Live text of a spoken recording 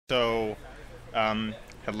So,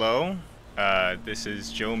 hello. This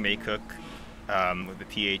is Joe Maycook with the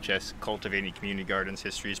PHS Cultivating Community Gardens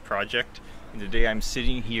Histories Project. And today I'm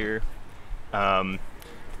sitting here with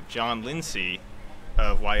John Lindsay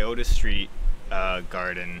of Wiota Street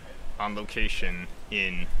Garden on location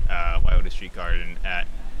in Wiota Street Garden at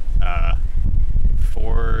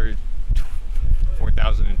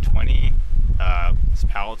 4020 West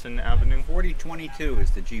Powelton Avenue. 4022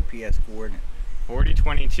 is the GPS coordinate.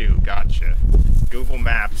 4022, gotcha. Google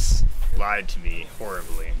Maps lied to me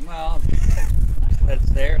horribly. Well, that's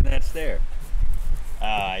there and that's there.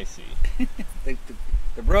 Ah, I see. The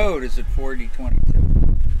road is at 4022.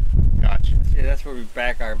 Gotcha. Yeah, that's where we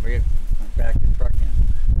back our vehicle, back the truck in.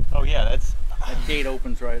 Oh yeah, that gate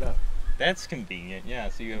opens right up. That's convenient. Yeah,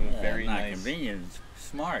 so you have a very not nice. Convenient, it's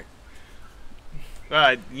smart.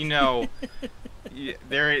 You know,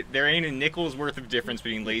 there ain't a nickel's worth of difference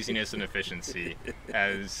between laziness and efficiency,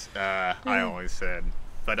 as I always said.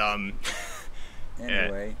 But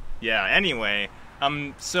Anyway. Yeah. Anyway,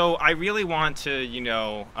 so I really want to,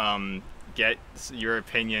 get your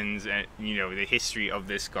opinions and the history of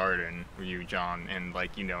this garden for you, John, and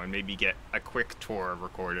and maybe get a quick tour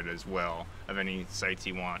recorded as well of any sites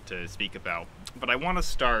you want to speak about. But I want to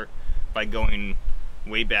start by going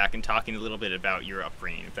way back and talking a little bit about your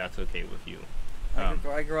upbringing, if that's okay with you.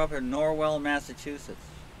 I grew up in Norwell, Massachusetts.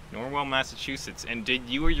 Norwell, Massachusetts. And did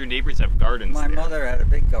you or your neighbors have gardens My there? mother had a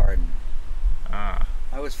big garden. Ah.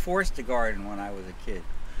 I was forced to garden when I was a kid.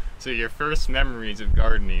 So your first memories of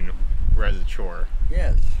gardening were as a chore?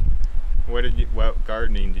 Yes. What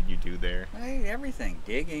gardening did you do there? Everything.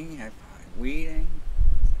 Digging, weeding,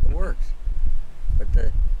 the works. But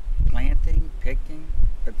the planting, picking,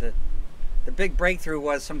 but the big breakthrough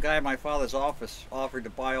was some guy in my father's office offered to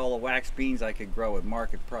buy all the wax beans I could grow at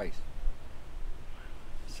market price.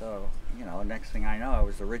 So, next thing I know, I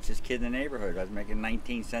was the richest kid in the neighborhood. I was making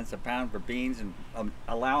 19 cents a pound for beans, and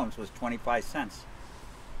allowance was 25 cents.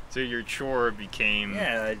 So your chore became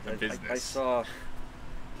a business. I saw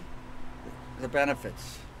the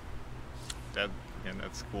benefits.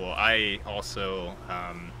 That's cool. I also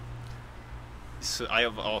I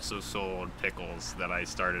have also sold pickles that I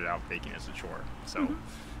started out baking as a chore. So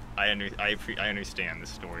I understand the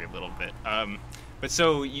story a little bit. But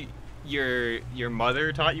so your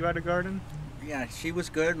mother taught you how to garden? Yeah, she was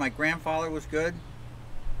good. My grandfather was good.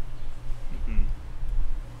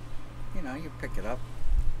 You pick it up.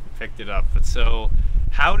 Picked it up. But so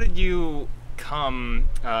how did you come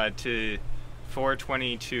to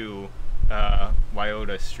 422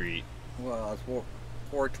 Wiota Street? Well, it's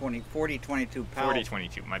 4022 Powell.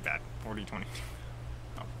 4022, my bad. 4022.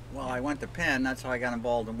 Oh. Well, I went to Penn. That's how I got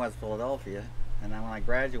involved in West Philadelphia. And then when I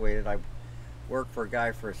graduated, I worked for a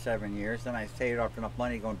guy for 7 years. Then I saved up enough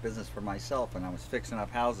money to go in business for myself, and I was fixing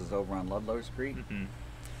up houses over on Lebow Street.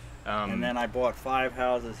 And then I bought 5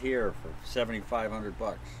 houses here for $7,500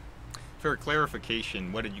 bucks. For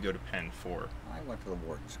clarification, what did you go to Penn for? I went to the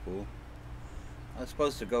work school. I was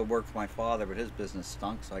supposed to go work for my father, but his business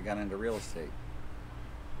stunk, so I got into real estate.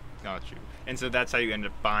 Got you. And so that's how you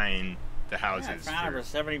ended up buying the houses. Yeah, I found it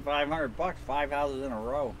for $7,500 bucks, 5 houses in a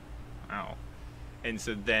row. Wow. And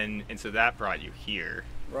so that brought you here.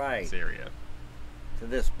 Right. This area. To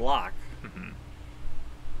this block.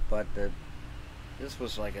 But this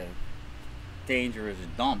was like a dangerous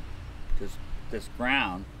dump. This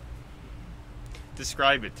ground.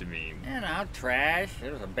 Describe it to me. Trash.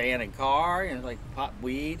 There was an abandoned car, like pot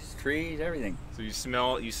weeds, trees, everything. So you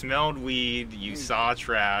smelled weed, you saw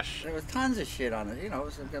trash. There was tons of shit on it. It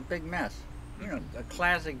was a big mess. A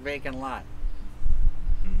classic vacant lot.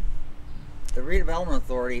 The Redevelopment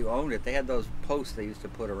Authority who owned it, they had those posts they used to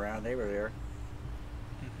put around. They were there.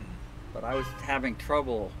 But I was having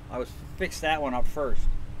trouble. I fixed that one up first.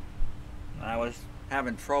 And I was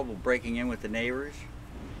having trouble breaking in with the neighbors.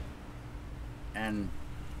 And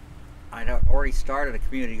I'd already started a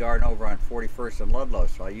community garden over on 41st and Ludlow,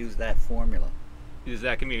 so I used that formula. Does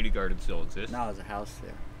that community garden still exist? No, there's a house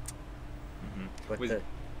there. But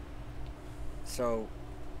so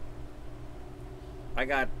I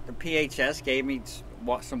got the PHS gave me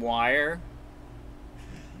some wire,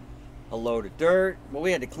 a load of dirt. Well,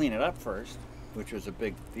 we had to clean it up first, which was a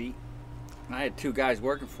big feat. And I had 2 guys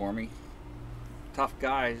working for me, tough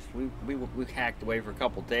guys. We hacked away for a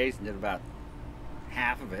couple days and did about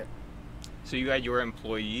half of it. So you had your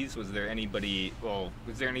employees. Was there anybody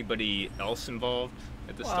else involved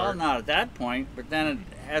at the start? Well, not at that point. But then,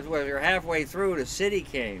 as we were halfway through, the city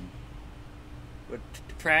came with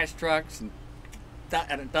trash trucks and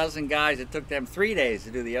a dozen guys. It took them 3 days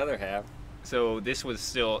to do the other half. So this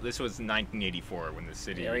was 1984 when the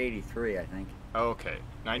city. Or 83, I think. Oh, okay.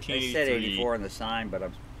 They 1983. said 84 on the sign, but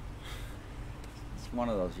it's one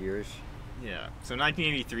of those years. Yeah. So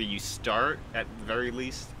 1983, you start at the very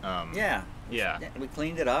least. Yeah. Yeah. We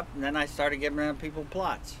cleaned it up, and then I started giving people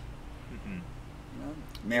plots. Mm-hmm. You know,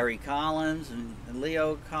 Mary Collins and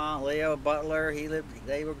Leo Butler.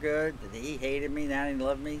 They were good. He hated me. Now he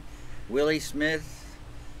loved me. Willie Smith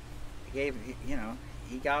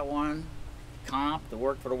he got one. Comp to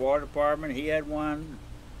work for the water department. He had one.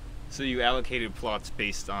 So you allocated plots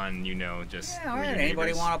based on, just Yeah, who your anybody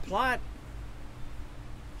neighbors- want a plot?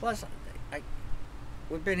 Plus,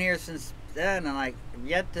 we've been here since then, and I've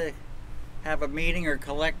yet to have a meeting or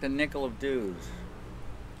collect a nickel of dues.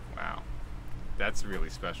 Wow. That's really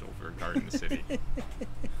special for a garden city.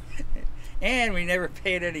 And we never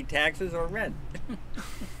paid any taxes or rent.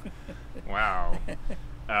 Wow.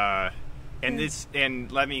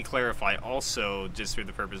 And let me clarify also, just for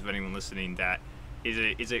the purpose of anyone listening, that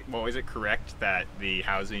is it correct that the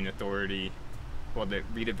housing authority, the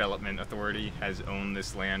redevelopment authority has owned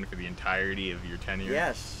this land for the entirety of your tenure?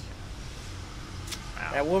 Yes.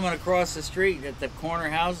 Wow. That woman across the street at the corner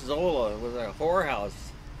house, Zola, was a whorehouse.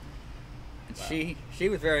 And Wow. she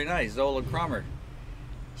was very nice, Zola Crummer.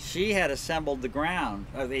 She had assembled the ground.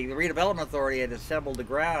 The redevelopment authority had assembled the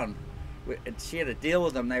ground. And she had a deal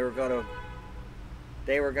with them. They were going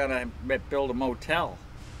to build a motel.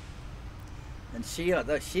 And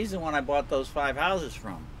she's the one I bought those 5 houses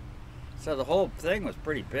from. So the whole thing was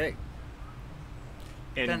pretty big.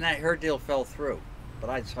 And Then her deal fell through. But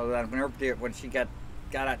when she got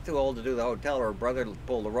out too old to do the hotel, her brother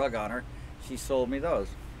pulled the rug on her. She sold me those.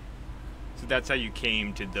 so that's how you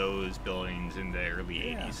came to those buildings in the early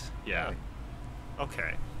 80s. Yeah. Right.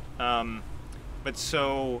 Okay. But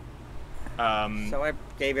so. So I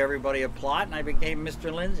gave everybody a plot, and I became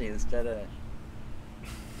Mr. Lindsay Instead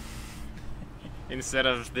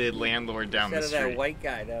of the landlord down the street. Instead of that white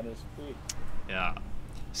guy down the street. Yeah.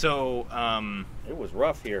 So. It was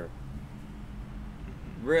rough here.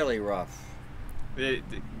 Really rough.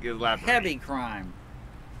 Elaborate. Heavy crime.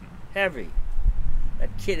 Heavy. That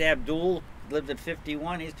kid Abdul lived at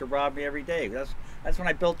 51. He used to rob me every day. That's when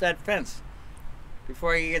I built that fence.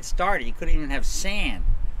 Before he get started, he couldn't even have sand.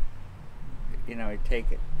 He'd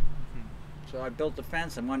take it. So I built the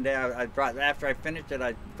fence, and one day after I finished it,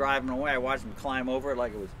 I'd drive him away. I watched him climb over it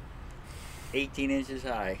like it was 18 inches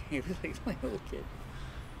high. He was like a little kid.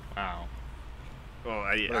 Wow. Well,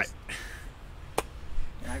 I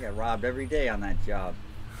got robbed every day on that job.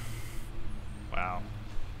 Wow.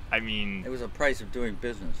 I mean, It was the price of doing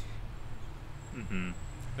business.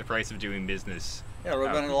 the price of doing business. Yeah, it would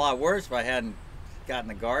have been a lot worse if I hadn't gotten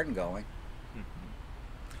the garden going.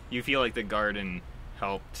 You feel like the garden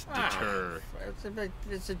helped deter.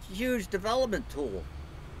 It's a huge development tool.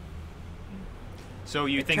 So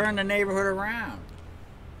you think Turn the neighborhood around.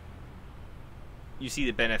 you see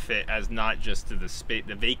the benefit as not just to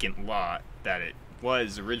the vacant lot that it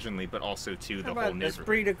was originally, but also to the How whole about neighborhood.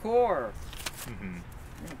 esprit de corps? Mhm.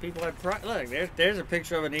 People had look. There's a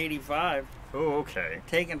picture of an '85 Oh, okay.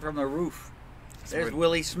 taken from the roof. So There's for-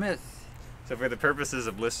 Willie Smith. So for the purposes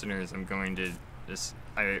of listeners, I'm going to just.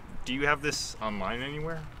 Do you have this online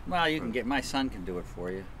anywhere? Well, you can get my son can do it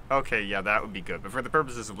for you. Okay, yeah, that would be good. But for the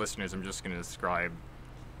purposes of listeners, I'm just going to describe.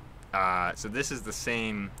 So this is the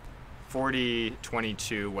same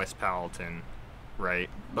 4022 West Powelton, right?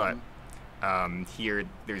 But here,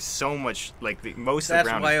 there's so much, most of the That's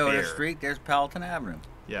ground is Wiota bare. Street. There's Powelton Avenue.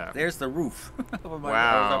 Yeah. There's the roof. I was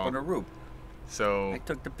Wow. up on the roof. So I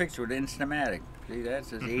took the picture with Instamatic. See, that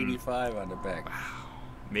says 85 on the back.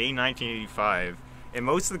 May 1985, and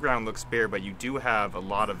most of the ground looks bare, but you do have a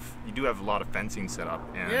lot of fencing set up.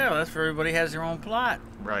 And, Yeah, that's where everybody has their own plot.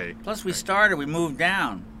 Right. Plus, we moved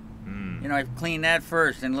down. I cleaned that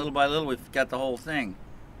first, and little by little, we got the whole thing.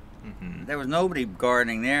 There was nobody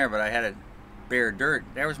gardening there, but I had it bare dirt.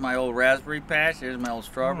 There was my old raspberry patch. There's my old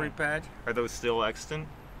strawberry patch. Are those still extant?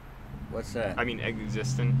 What's that? I mean,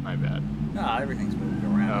 existent? My bad. No, everything's moved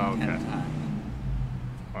around 10 okay. times.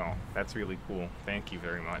 Well, that's really cool. Thank you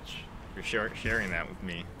very much for sharing that with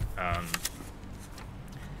me.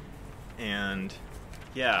 And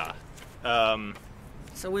yeah,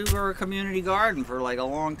 So we were a community garden for like a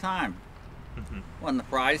long time. Won the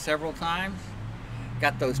prize several times.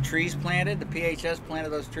 Got those trees planted. The PHS planted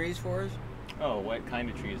those trees for us. Oh, what kind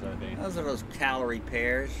of trees are they? Those are those calorie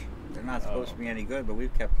pears. They're not supposed to be any good, but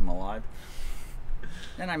we've kept them alive.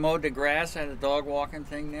 Then I mowed the grass. I had a dog walking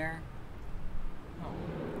thing there.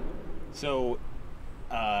 So,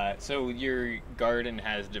 so your garden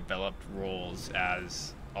has developed roles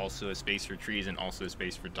as also a space for trees and also a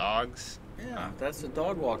space for dogs. Yeah, that's the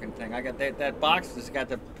dog walking thing. I got that box that's got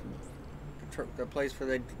the the place where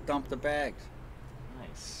they dump the bags.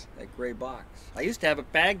 Nice. That gray box. I used to have a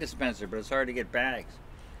bag dispenser, but it's hard to get bags.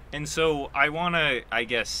 And so I want to, I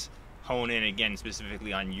guess, hone in again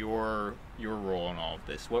specifically on your role in all of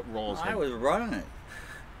this. What roles? I was running it.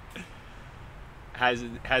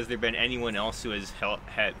 Has there been anyone else who has helped?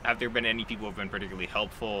 Have there been any people who have been particularly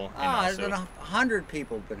helpful? There's been 100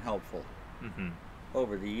 people who've been helpful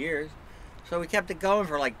over the years. So we kept it going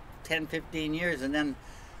for like 10, 15 years, and then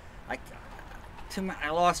I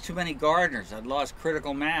lost too many gardeners. I'd lost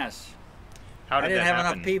critical mass. How did I didn't that have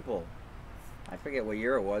happen? enough people. I forget what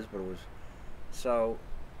year it was, but it was. So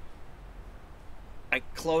I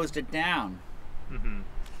closed it down.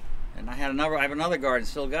 And I have another garden,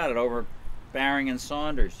 still got it, over Baring and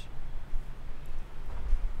Saunders.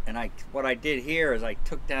 And what I did here is I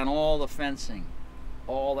took down all the fencing,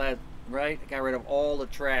 all that, right? I got rid of all the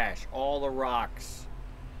trash, all the rocks.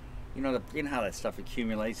 You know how that stuff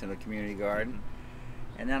accumulates in a community garden.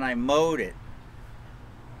 And then I mowed it.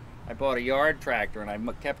 I bought a yard tractor and I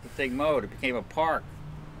kept the thing mowed. It became a park.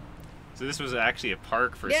 So this was actually a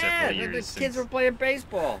park for several years. Yeah, the kids were playing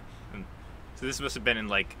baseball. So this must have been in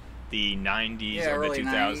like the 90s or early the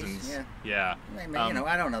 2000s. 90s, Yeah. Maybe,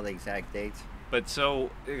 I don't know the exact dates. But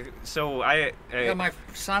I my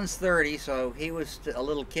son's 30, so he was a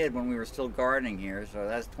little kid when we were still gardening here. So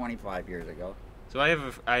that's 25 years ago. So I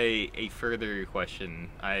have a further question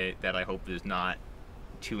that I hope is not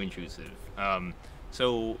too intrusive.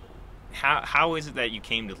 So how is it that you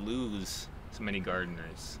came to lose so many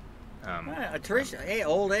gardeners? Attrition,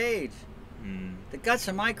 old age. The guts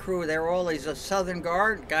of my crew, they were all these southern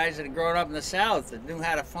garden guys that had grown up in the South that knew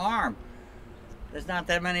how to farm. There's not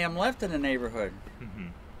that many of them left in the neighborhood.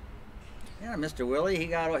 Yeah, Mr. Willie, he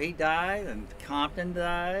died, and Compton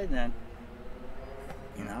died, and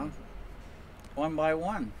one by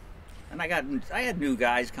one. And I had new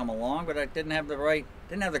guys come along, but I didn't have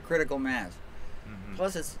the critical mass.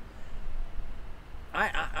 Plus,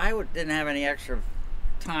 I didn't have any extra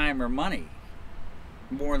time or money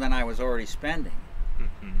more than I was already spending.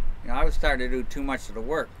 I was starting to do too much of the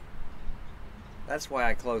work. That's why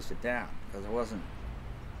I closed it down, because it wasn't,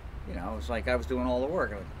 it was like I was doing all the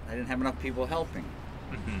work. I didn't have enough people helping.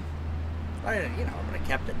 But I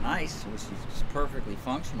kept it nice. It was just perfectly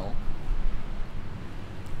functional.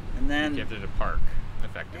 And then you kept it a park,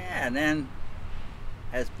 effectively. Yeah, and then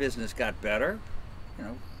as business got better,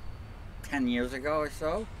 10 years ago or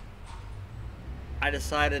so, I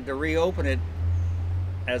decided to reopen it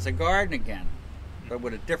as a garden again, but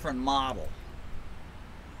with a different model.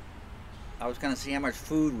 I was going to see how much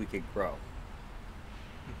food we could grow.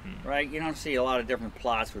 Right? You don't see a lot of different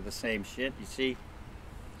plots with the same shit. You see,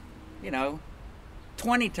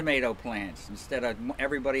 20 tomato plants instead of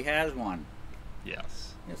everybody has one.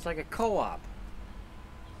 Yes. It's like a co-op.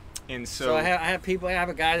 And so I have people. I have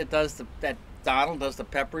a guy that does Donald does the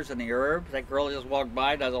peppers and the herbs. That girl just walked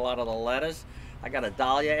by, does a lot of the lettuce. I got a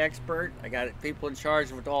dahlia expert. I got people in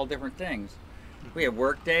charge of all different things. We have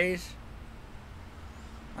work days.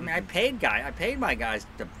 I mean, I paid my guys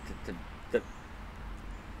to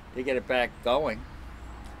get it back going.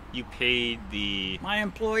 You paid my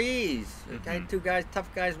employees. I had 2 guys, tough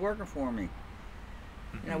guys working for me.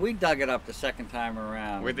 We dug it up the second time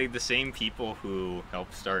around. Were they the same people who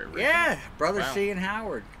helped start? Yeah, Brother Wow. C and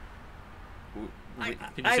Howard. Can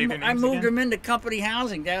you say their I names moved again? them into company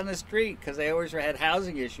housing down the street because they always had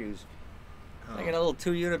housing issues. I got a little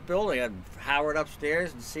 2-unit building. I had Howard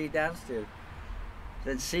upstairs and C downstairs.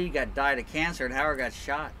 Then C died of cancer and Howard got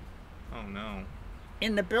shot. Oh no.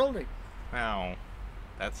 In the building. Wow.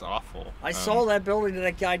 That's awful. I sold that building to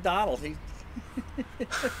that guy Donald.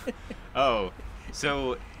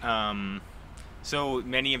 So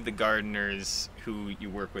many of the gardeners who you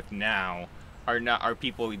work with now are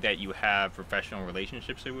people that you have professional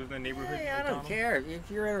relationships with in the neighborhood? Hey, I don't care. If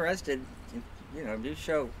you're interested, if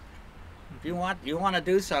you want to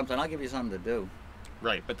do something, I'll give you something to do.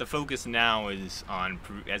 Right, but the focus now is on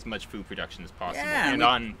as much food production as possible, Yeah,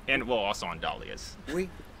 and also on dahlias.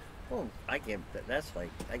 I give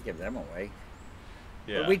them away.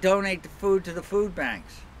 Yeah. But we donate the food to the food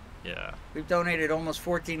banks. Yeah. We've donated almost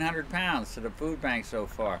 1,400 pounds to the food bank so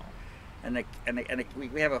far, and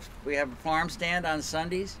we have a farm stand on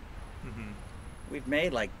Sundays. We've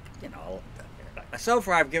made so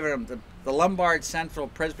far I've given them the Lombard Central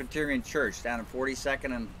Presbyterian Church down in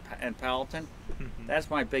 42nd and Powelton. That's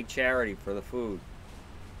my big charity for the food,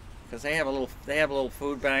 because they have a little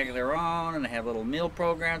food bank of their own, and they have little meal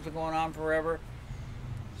programs that are going on forever.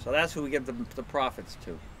 So that's who we give the profits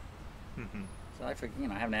to. So I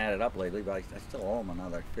haven't added up lately, but I still owe them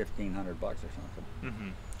another $1,500 or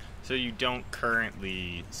something. So you don't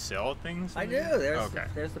currently sell things? I do.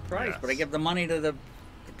 There's the price, Yes. but I give the money to the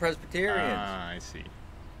Presbyterians. Ah, I see.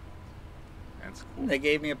 That's cool. They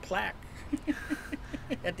gave me a plaque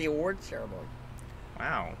at the award ceremony.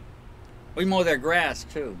 Wow. We mow their grass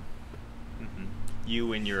too. Mm-hmm.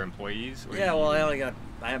 You and your employees? Or Yeah, you... well,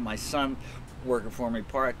 I have my son working for me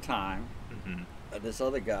part time. Mm-hmm. This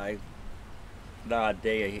other guy, an odd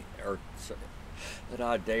day or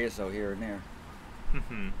so here and there.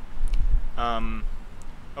 Mm-hmm.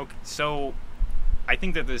 Okay, so I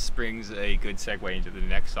think that this brings a good segue into the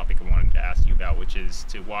next topic I wanted to ask you about, which is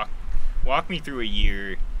to walk me through a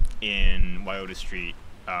year in Wiota Street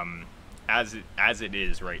as it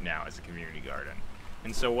is right now as a community garden.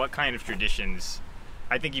 And so what kind of traditions,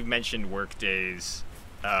 I think you've mentioned work days,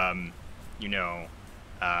 and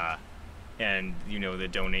the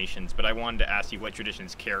donations, but I wanted to ask you what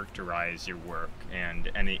traditions characterize your work and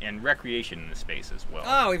recreation in the space as well.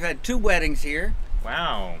 Oh, we've had 2 weddings here.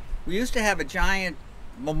 Wow. We used to have a giant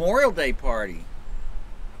Memorial Day party.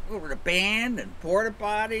 Over the band and porta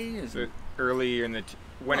potties. So earlier in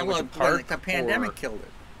when it was a when park, the pandemic killed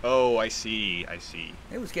it. Oh, I see.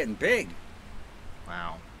 It was getting big.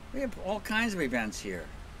 Wow. We have all kinds of events here.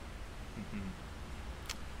 Mm-hmm.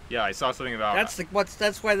 Yeah, I saw something about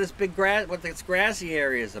That's why this big this grassy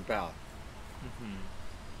area is about. Mm-hmm.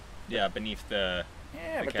 Yeah, beneath the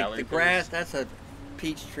the grass. That's a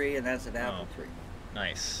peach tree and that's an apple tree.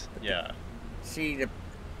 Nice. But yeah. See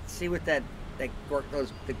what the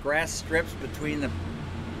grass strips between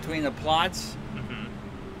the plots. Mm-hmm.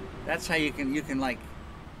 That's how you can like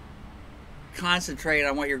concentrate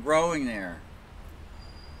on what you're growing there.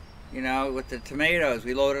 With the tomatoes,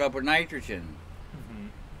 we load it up with nitrogen.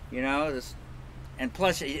 And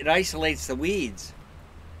plus it isolates the weeds.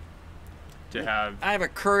 I have a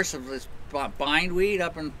curse of this bindweed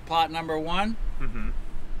up in plot number 1,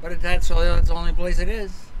 but that's the only place it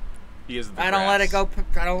is. I don't let it go.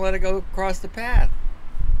 I don't let it go across the path.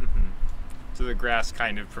 So the grass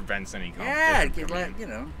kind of prevents any competition.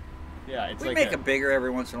 Yeah, Yeah, it's we make it bigger every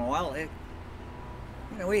once in a while.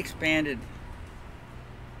 We expanded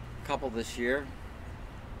a couple this year.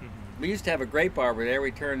 We used to have a grape arbor there.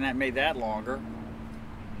 We made that longer.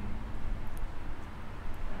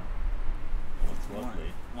 That's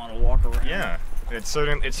lovely. Want to walk around? Yeah, it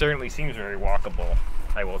certainly seems very walkable.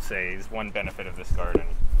 I will say is one benefit of this garden.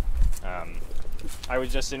 I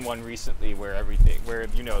was just in one recently where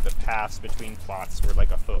the paths between plots were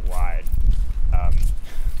like a foot wide.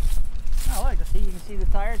 You can see the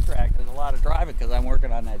tire track. There's a lot of driving because I'm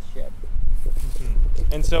working on that shed.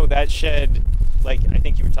 And so that shed, I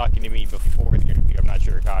think you were talking to me before the interview, I'm not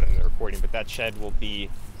sure it got in the recording, but that shed will be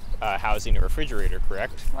housing a refrigerator,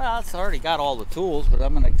 correct? Well, it's already got all the tools, but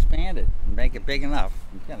I'm going to expand it and make it big enough.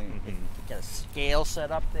 I'm going to get a scale set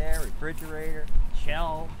up there, refrigerator,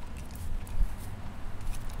 shelf.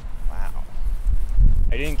 Wow.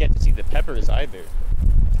 I didn't get to see the peppers either.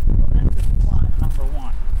 Well, that's just plot number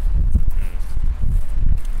 1.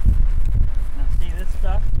 Now see this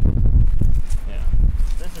stuff? Yeah.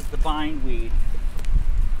 This is the bindweed.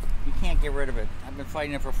 You can't get rid of it. I've been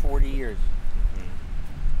fighting it for 40 years.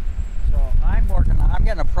 So I'm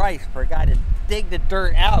getting a price for a guy to dig the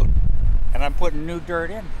dirt out, and I'm putting new dirt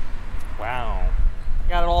in. Wow. I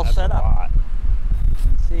got it all That's set a up. lot.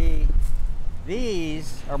 And see,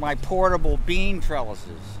 these are my portable bean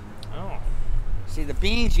trellises. Oh. See, the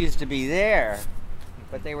beans used to be there,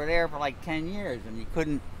 but they were there for like 10 years,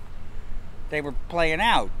 and they were playing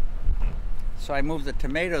out. So I moved the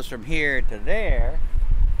tomatoes from here to there,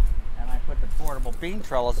 and I put the portable bean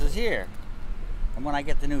trellises here. And when I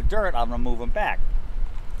get the new dirt, I'm gonna move them back.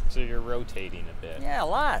 So you're rotating a bit. Yeah, a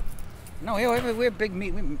lot. No, we have big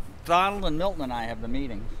meet. Donald and Milton and I have the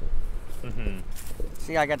meetings.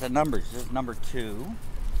 See, I got the numbers. This is number 2.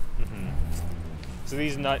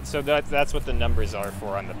 So that's what the numbers are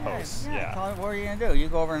for on the posts. Yeah. What are you gonna do? You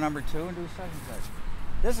go over to number 2 and do such and such.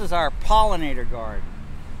 This is our pollinator garden.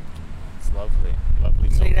 It's lovely. Lovely.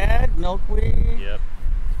 See that? Milkweed. Yep.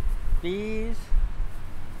 Bees.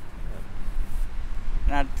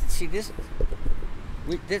 Now, see this.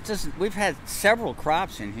 We've had several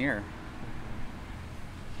crops in here.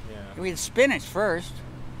 Yeah. We had spinach first,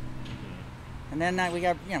 and then we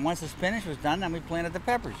got once the spinach was done, then we planted the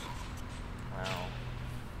peppers. Wow.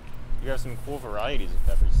 You have some cool varieties of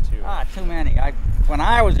peppers too. Too many. When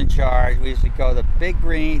I was in charge, we used to go the big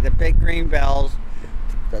green bells,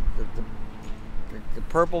 the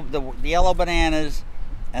purple, the yellow bananas,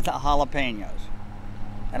 and the jalapenos.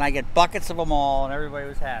 And I get buckets of them all, and everybody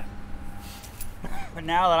was happy. But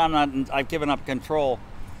now that I've given up control.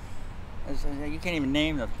 You can't even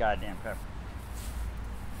name those goddamn peppers.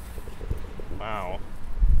 Wow.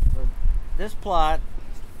 So this plot,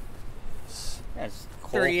 it's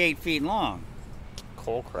 38 feet long.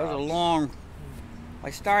 Cole crops. Those are long.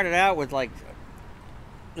 I started out with like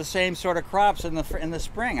the same sort of crops in the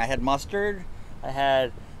spring. I had mustard, I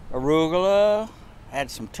had arugula, I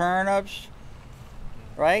had some turnips,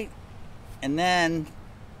 right? And then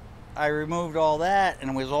I removed all that,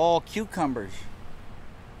 and it was all cucumbers.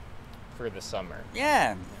 For the summer.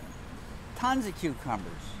 Yeah, tons of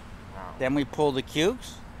cucumbers. Wow. Then we pulled the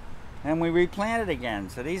cukes, and we replanted again.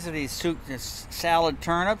 So these are these salad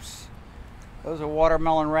turnips. Those are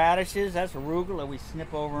watermelon radishes. That's arugula we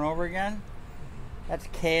snip over and over again. That's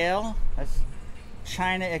kale. That's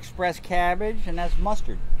China Express cabbage, and that's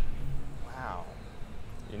mustard. Wow.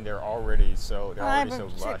 And they're already so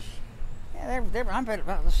lush. Yeah,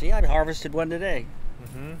 let's see. I harvested one today.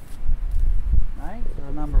 Mm-hmm. Right.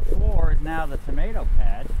 So number 4 is now the tomato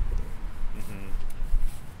patch. Mm-hmm.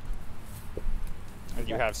 And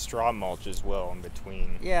you have straw mulch as well in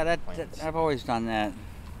between. Yeah, that plants. I've always done that.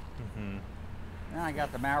 Mm-hmm. Then I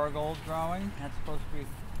got the marigolds growing. That's supposed to be.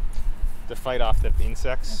 To fight off the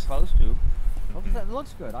insects. It's supposed to. Mm-hmm. It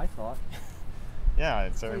looks good, I thought. Yeah,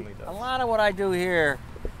 it certainly does. A lot of what I do here,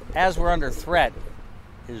 as we're under threat,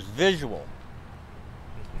 is visual.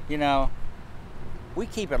 You know, we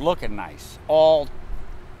keep it looking nice all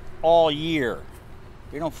year.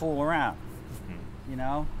 We don't fool around. Mm-hmm. You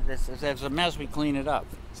know, if there's a mess, we clean it up.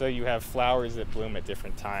 So you have flowers that bloom at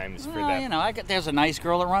different times for that. You know, there's a nice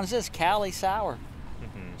girl that runs this, Callie Sauer.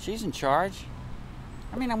 Mm-hmm. She's in charge.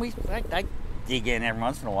 I mean, I dig in every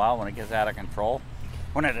once in a while when it gets out of control,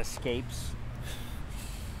 when it escapes.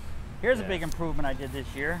 Here's a big improvement I did this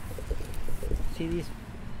year. See these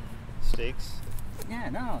Stakes? Yeah,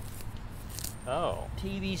 no. Oh.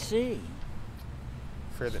 PVC.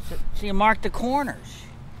 For the So you mark the corners,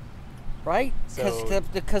 right? So-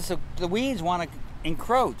 Because the weeds want to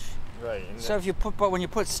encroach. right. And So if you but when you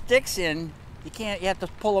put sticks in, you have to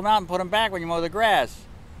pull them out and put them back when you mow the grass.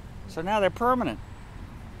 So now they're permanent.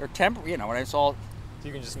 They're temporary, you know, when it's all. so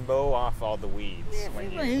you can just mow off all the weeds.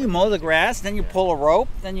 when You mow the grass, then you pull a rope,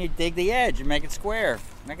 then you dig the edge and make it square.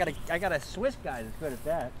 I got a Swiss guy that's good at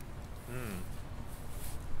that. Mm.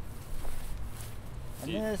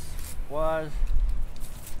 And this was.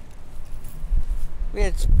 We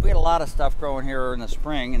had a lot of stuff growing here in the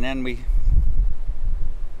spring, and then we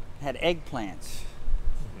had eggplants.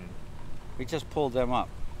 Mm-hmm. We just pulled them up.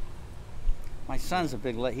 My son's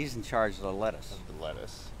he's in charge of the lettuce. Of the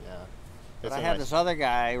lettuce, yeah. But It's I a had nice- this other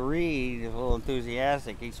guy, Reed, who's a little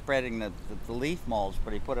enthusiastic. He's spreading the leaf mulch,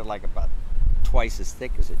 but he put it like about twice as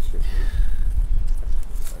thick as it should be.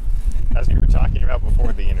 As we were talking about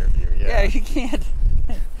before the interview, Yeah, you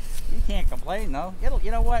can't complain though.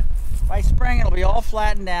 You know what? By spring it'll be all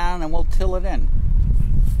flattened down and we'll till it in.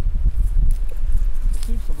 It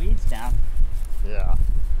keeps the weeds down. Yeah.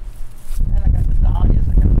 And I got the dahlias.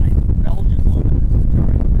 I got a nice Belgian woman.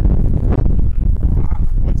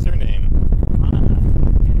 What's her name?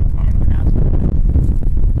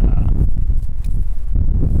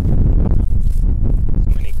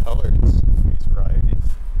 So many colors, these varieties.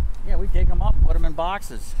 Yeah, we dig them up and put them in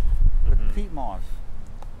boxes with Mhm. peat moss.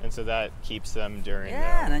 And so that keeps them during.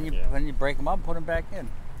 Yeah, and then when you break them up, put them back in.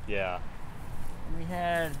 Yeah. And we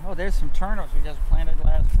had there's some turnips we just planted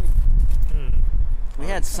last week. Hmm. We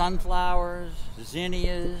had sunflowers,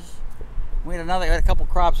 zinnias. We had a couple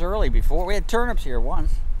crops early before. We had turnips here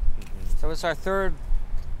once. Mhm. So it's our third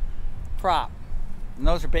crop. And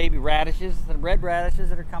those are baby radishes, the red radishes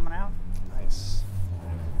that are coming out. Nice.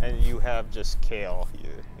 And you have just kale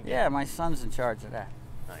here. Yeah, my son's in charge of that.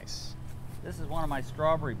 Nice. This is one of my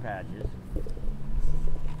strawberry patches.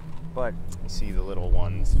 But You see the little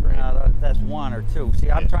ones, right? that's one or two. See,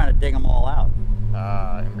 I'm Yeah. trying to dig them all out.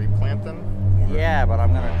 And replant them? Yeah, but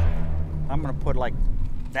I'm gonna put like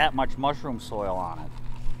that much mushroom soil on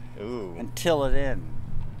it Ooh. and till it in.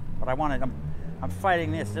 But I'm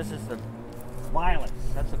fighting this. This is the violets.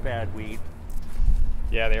 That's a bad weed.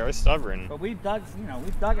 Yeah, they are stubborn. But we've dug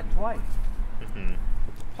it twice. Hmm.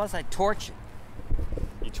 Plus I torch it.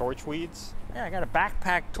 You torch weeds? Yeah, I got a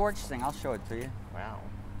backpack torch thing. I'll show it to you. Wow.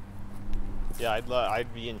 Yeah,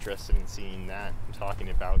 I'd be interested in seeing that, talking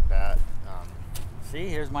about that. See,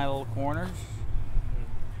 here's my little corners.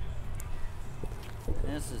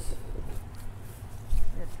 And this is.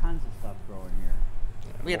 We had tons of stuff growing here.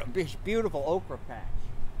 We had a beautiful okra patch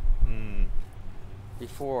Hmm.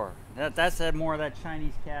 before. That's had more of that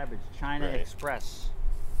Chinese cabbage, China Right. Express.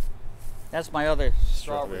 That's my other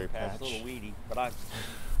strawberry Strawberry patch. patch. A little weedy, but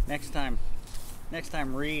next time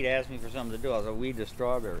Reed asks me for something to do, I'll weed the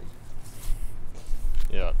strawberries.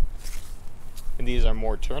 Yeah. And these are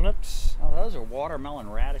more turnips? Oh, those are watermelon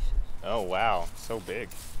radishes. Oh wow, so big.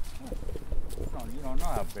 You don't know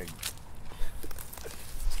how big.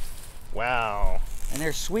 Wow. And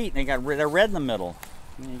they're sweet, and they're red in the middle.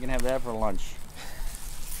 You can have that for lunch.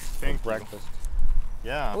 Thank for breakfast.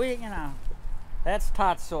 Yeah. We, that's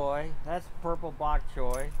tatsoi. That's purple bok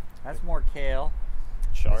choy. That's more kale.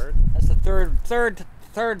 Chard. That's the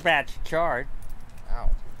third batch of chard.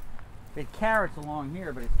 Wow. It carrots along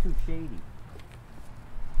here, but it's too shady.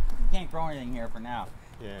 You can't grow anything here for now.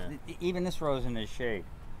 Yeah. Even this row's in the shade.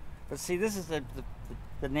 But see, this is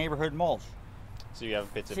the neighborhood mulch. So you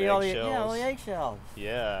have bits of See eggshells. all the eggshells.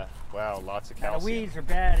 Yeah. Wow, lots of Now, calcium. the weeds are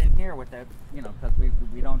bad in here with that, because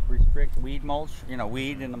we don't restrict weed mulch.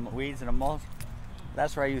 Weeds in the mulch.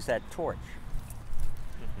 That's where I use that torch.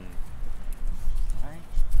 Right.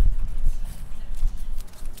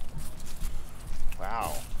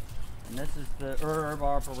 Wow. And this is the herb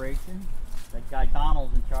operation. That guy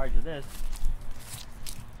Donald's in charge of this.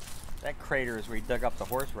 That crater is where he dug up the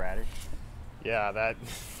horseradish. Yeah, that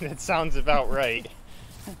sounds about right.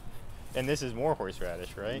 And this is more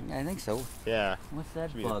horseradish, right? I think so. Yeah. What's that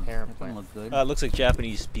Should be the bug? parent That plant. doesn't look good. It looks like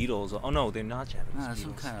Japanese beetles. Oh no, they're not Japanese No, beetles.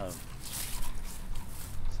 some kind of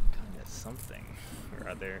something or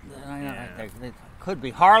other. They could be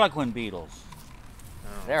harlequin beetles. Oh.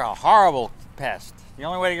 They're a horrible pest. The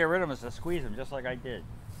only way to get rid of them is to squeeze them, just like I did.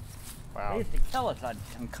 They Wow. used to kill us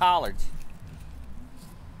in college.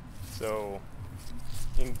 So,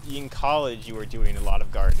 in college, you were doing a lot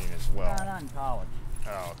of gardening as well. No, not in college.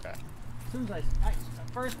 Oh, okay. As soon as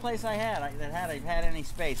the first place I had that had any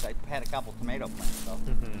space, I had a couple tomato plants. So.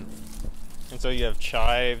 And so you have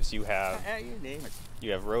chives. You have You name it.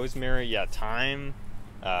 you have rosemary. Yeah, thyme.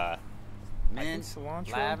 I think Mint,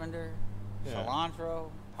 cilantro. lavender, Yeah. cilantro,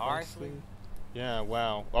 parsley. Yeah.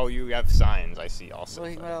 Wow. Oh, you have signs. I see. Also.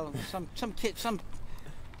 Well, some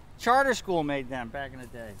charter school made them back in the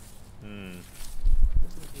day. Hmm.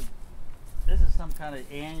 This is some kind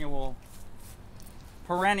of annual,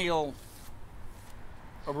 perennial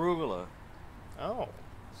arugula. Oh.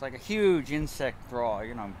 It's like a huge insect draw,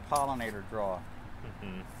 pollinator draw.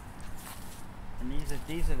 Hmm. And this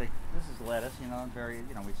is lettuce,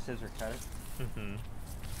 we scissor cut it. Hmm.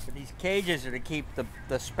 But these cages are to keep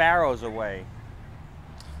the sparrows away.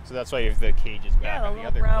 So that's why you have the cages back Yeah, the on the little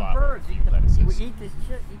other brown plot birds with eat the lettuces.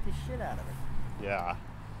 shit out of it. Yeah.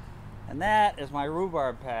 And that is my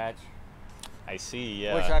rhubarb patch, I see.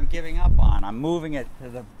 Yeah. which I'm giving up on. I'm moving it to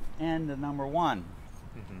the end of number 1.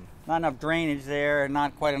 Mhm. Not enough drainage there, and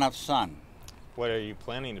not quite enough sun. What are you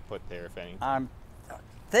planning to put there, if anything? I'm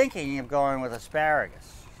thinking of going with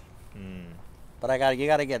asparagus, Hmm. but you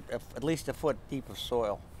got to get at least a foot deep of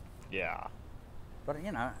soil. Yeah. But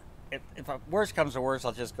if worst comes to worst,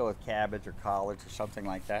 I'll just go with cabbage or collards or something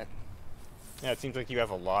like that. Yeah. It seems like you have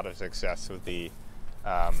a lot of success with the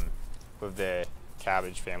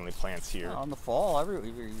cabbage family plants here. Well, in the fall, if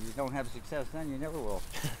you don't have success, then you never will.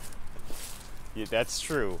 Yeah, that's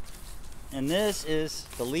true. And this is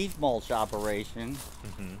the leaf mulch operation.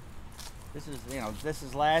 Hmm. This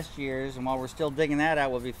is last year's, and while we're still digging that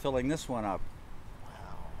out, we'll be filling this one up. Wow.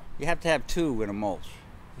 You have to have 2 in a mulch.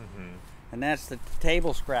 Hmm. And that's the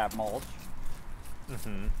table scrap mulch.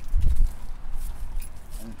 Hmm.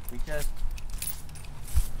 And we just,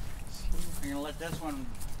 we're going to let this one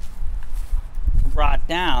rot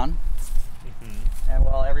down, Hmm. and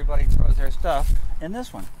while everybody throws their stuff in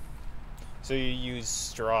this one. So you use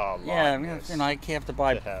straw a lot. Yeah, in this I have to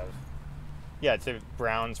buy. to have. Yeah, it's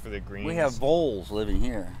browns for the greens. We have voles living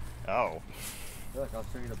here. Oh. Look, I'll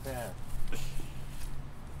show you the path.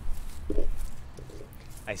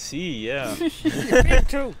 I see. Yeah. Me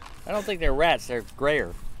too. I don't think they're rats. They're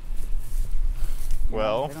grayer.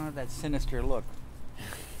 Well, They don't have that sinister look.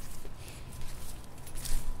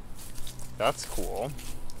 that's cool.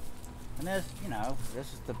 And this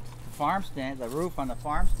is the farm stand, the roof on the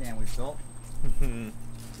farm stand we built. Hmm.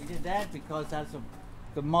 We did that because that's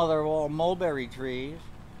the mother of all mulberry trees.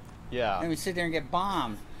 Yeah. And we sit there and get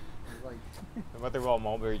bombed. It's like, The mother of all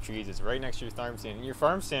mulberry trees is right next to your farm stand. And your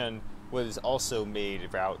farm stand was also made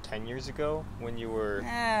about 10 years ago when you were.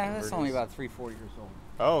 that's only about 3-4 years old.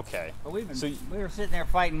 Oh, okay. But we So were sitting there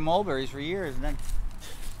fighting mulberries for years, and then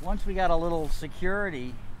once we got a little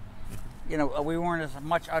security, we weren't as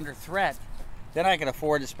much under threat. Then I could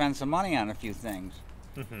afford to spend some money on a few things.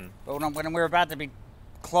 Mhm. But when we were about to be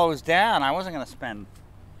closed down, I wasn't going to spend.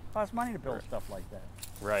 It cost money to build stuff like that.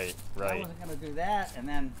 Right. I Right. wasn't going to do that and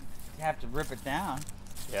then have to rip it down.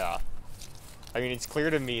 Yeah. I mean, it's clear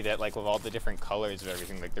to me that like with all the different colors of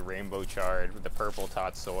everything, like the rainbow chard with the purple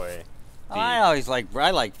tatsoi.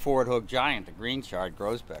 I like Ford Hook Giant. The green chard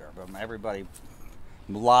grows better, but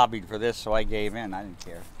lobbied for this, so I gave in. I didn't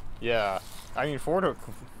care. Yeah. I mean, Ford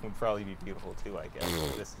would probably be beautiful too, I guess.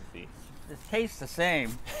 This is the... It tastes the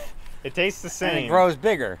same. It tastes the same. And it grows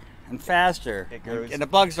bigger and faster. It grows... And the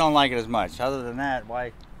bugs don't like it as much. Other than that,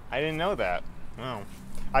 why? I didn't know that. Wow.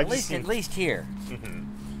 At least here. Mm-hmm.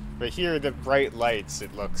 But here, the bright lights,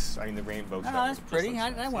 it looks, I mean, the rainbow. No, that's pretty.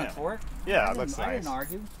 I went for it. Yeah, it looks nice. I didn't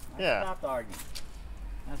argue. I Yeah. stopped arguing.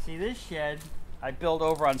 Now, see, this shed I built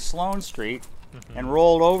over on Sloane Street and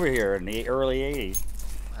rolled over here in the early 80s.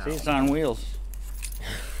 Wow. See, it's on wheels.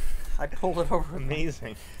 I pulled it over.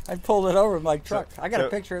 Amazing. I pulled it over with my truck. I got a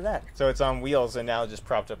picture of that. So it's on wheels and now just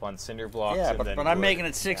propped up on cinder blocks. Yeah, and but, then I'm making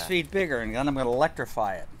it 6 feet bigger, and then I'm going to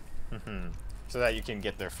electrify it. So that you can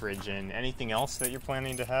get their fridge in. Anything else that you're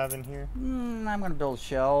planning to have in here? I'm going to build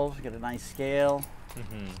shelves, get a nice scale.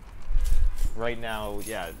 Right now,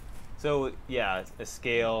 yeah. So, yeah, a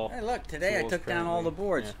scale. Hey, look, today I took down all the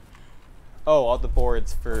boards. Yeah. Oh, all the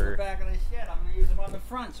boards for... the back of the shed. I'm going to use them on the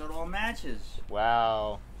front so it all matches.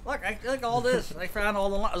 Wow. Look, look all this. I found all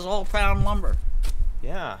the it was all found lumber.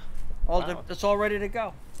 Yeah. It's all ready to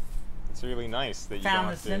go. It's really nice that you found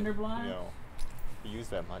don't the cinder block. Use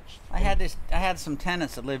that much. I had some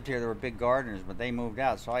tenants that lived here that were big gardeners, but they moved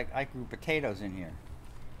out, so I grew potatoes in here.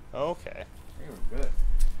 Okay. They were good.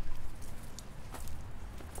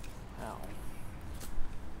 Wow.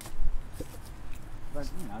 But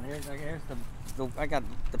here's I got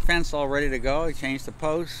the fence all ready to go. I changed the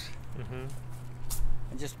posts.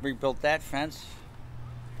 I just rebuilt that fence.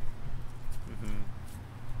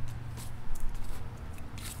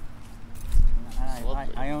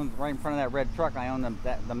 I own right in front of that red truck. I own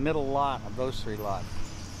the middle lot of those 3 lots.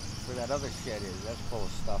 Where that other shed is, that's full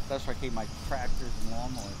of stuff. That's where I keep my tractors and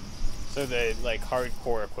lawnmowers. So the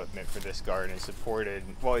hardcore equipment for this garden is supported.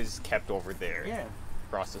 Well, is kept over there. Yeah.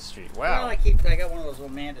 Across the street. Wow. Well, I got one of those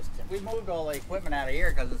little mantis. We moved all the equipment out of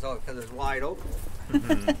here because it's wide open.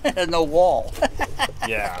 There's no wall.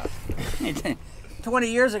 Yeah.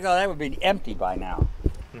 20 years ago, that would be empty by now.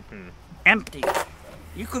 Empty.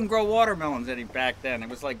 You couldn't grow watermelons any back then. It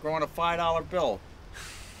was like growing a $5 bill.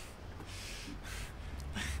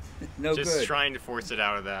 No good. Just trying to force it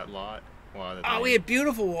out of that lot. We had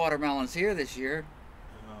beautiful watermelons here this year.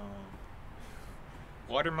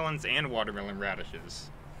 Watermelons and watermelon radishes.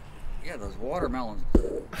 Yeah, those watermelons.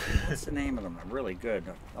 What's the name of them? They're really good.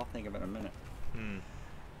 I'll think of it in a minute.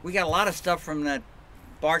 We got a lot of stuff from that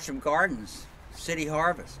Bartram Gardens City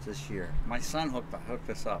Harvest this year. My son hooked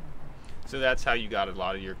us up. So that's how you got a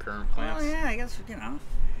lot of your current plants? Well, yeah, I guess,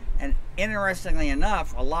 And interestingly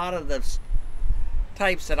enough, a lot of the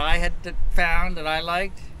types that I had found that I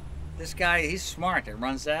liked, this guy, he's smart that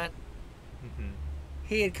runs that.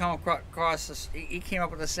 He had come across this, he came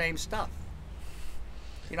up with the same stuff.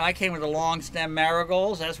 I came with the long stem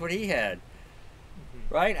marigolds, that's what he had.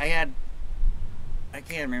 Right? I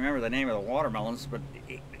can't remember the name of the watermelons, but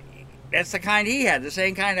that's the kind he had. The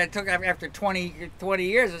same kind I took after 20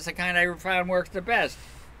 years. It's the kind I found works the best.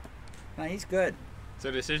 Now, he's good.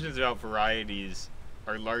 So decisions about varieties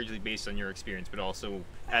are largely based on your experience, but also,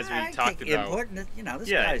 as we talked about... input, this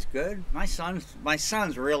guy's good. My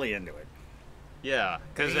son's really into it. Yeah,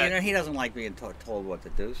 because he doesn't like being told what to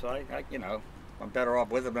do, so I'm better off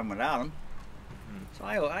with him than without him. So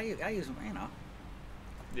I use him,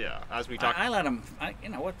 Yeah, as we talked... I let him,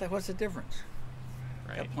 what's the difference?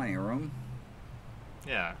 Right. Got plenty of room.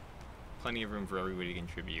 Yeah, plenty of room for everybody to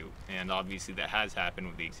contribute, and obviously that has happened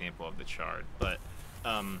with the example of the chard. But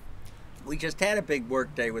we just had a big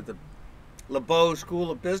work day with the Lebow School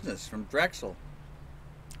of Business from Drexel.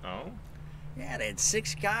 Oh. Yeah, they had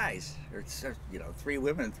 6 guys, or 3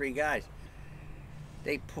 women and 3 guys.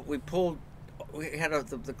 We had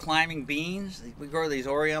the climbing beans. We grow these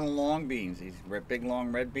Oriental long beans, these big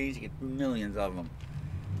long red beans. You get millions of them.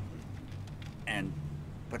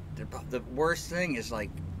 But the worst thing is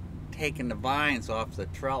taking the vines off the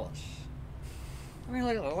trellis. I mean,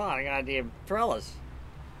 look at a lot of goddamn trellis,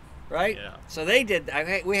 right? Yeah. So they did.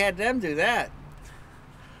 We had them do that.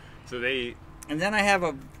 So they. And then I have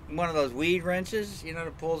one of those weed wrenches,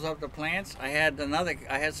 that pulls up the plants. I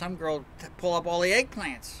had some girl pull up all the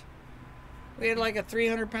eggplants. We had like a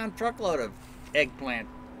 300-pound truckload of eggplant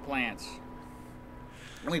plants.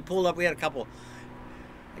 And we had a couple,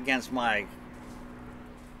 against my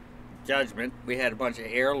judgment, we had a bunch of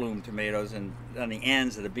heirloom tomatoes on the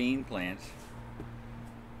ends of the bean plants.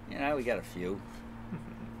 We got a few.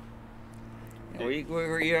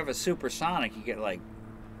 Where you have a supersonic, you get like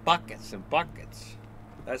buckets and buckets.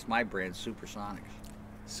 That's my brand, Supersonics.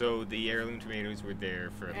 So the heirloom tomatoes were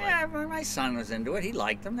there for my son was into it. He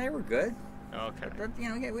liked them. They were good. Okay. But,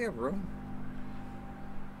 we have room.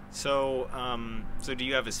 So, so do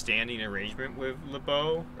you have a standing arrangement with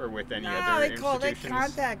Lebow or with any other institutions? They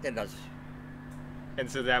contacted us. And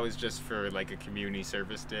so that was just for like a community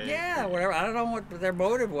service day? Yeah, whatever. I don't know what their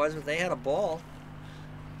motive was, but they had a ball.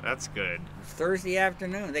 That's good. It was Thursday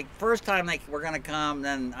afternoon. First time they were going to come,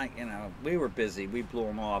 then, we were busy. We blew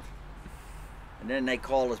them off. And then they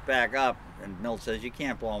called us back up, and Milt says, you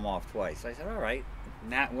can't blow them off twice. I said, all right.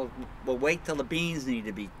 Now we'll wait till the beans need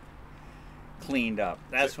to be cleaned up.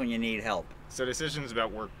 That's when you need help. So decisions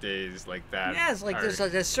about work days like that. Yeah, it's like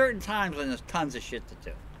there's certain times when there's tons of shit to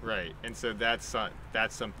do. Right, and so that's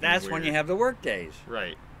something. That's when you have the work days.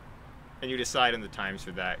 Right, and you decide on the times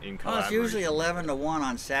for that in collaboration. Well, it's usually 11 to 1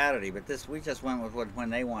 on Saturday, but we just went with when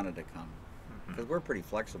they wanted to come because we're pretty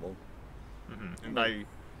flexible. And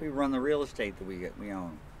we run the real estate that we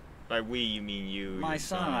own. By we, you mean you? My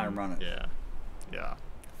son and I run it. Yeah.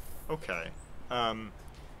 Okay.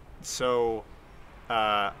 So,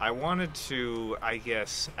 I wanted to, I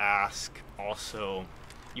guess, ask also.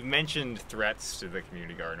 You mentioned threats to the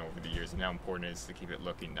community garden over the years, and how important it is to keep it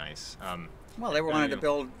looking nice. Well, they wanted to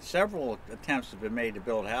build. Several attempts have been made to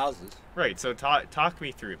build houses. Right. So talk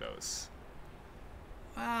me through those.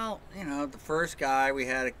 Well, the first guy we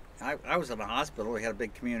had. I was in the hospital. We had a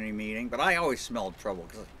big community meeting, but I always smelled trouble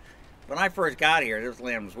because when I first got here, this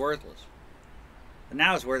land was worthless. And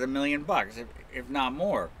now it's worth $1 million, if not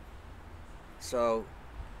more. So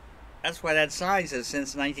that's why that sign says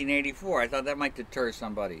since 1984. I thought that might deter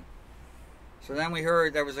somebody. So then we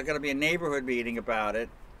heard there was going to be a neighborhood meeting about it,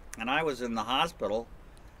 and I was in the hospital,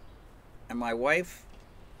 and my wife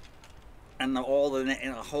and a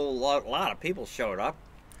whole lot of people showed up,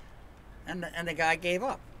 and the guy gave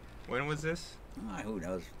up. When was this? Who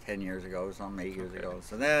knows? 10 years ago, something, 8 years ago.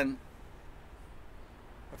 So then,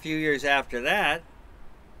 a few years after that,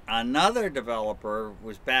 another developer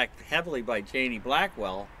was backed heavily by Janie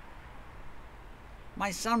Blackwell.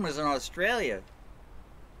 My son was in Australia,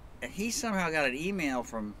 and he somehow got an email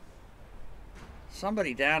from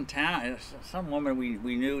somebody downtown, some woman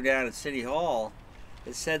we knew down at City Hall,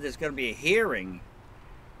 that said there's going to be a hearing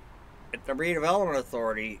at the Redevelopment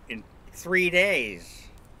Authority in 3 days,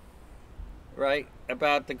 right,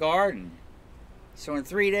 about the garden. So in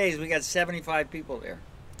 3 days, we got 75 people there.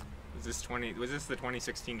 Was this the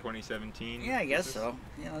 2016, 2017? Yeah, I guess so.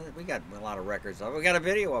 We got a lot of records of it. We got a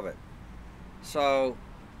video of it. So,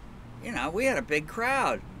 we had a big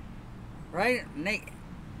crowd, right?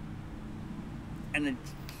 And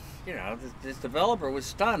this developer was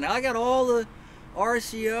stunned. I got all the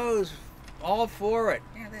RCOs all for it.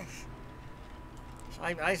 So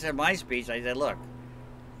I said my speech. I said, look,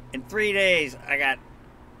 in 3 days, I got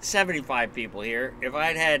 75 people here. If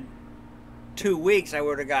I'd had 2 weeks, I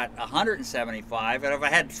would have got 175. And if I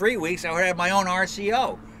had 3 weeks, I would have my own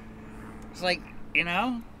RCO. It's like,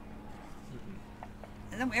 And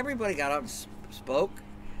then everybody got up and spoke.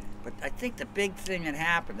 But I think the big thing that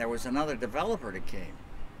happened, there was another developer that came.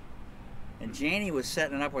 And Janie was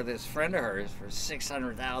setting up with this friend of hers for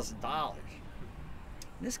 $600,000.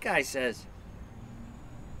 This guy says,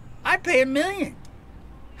 I'd pay $1 million.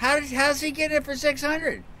 How's he getting it for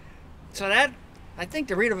 $600,000? So that, I think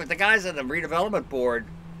the guys at the redevelopment board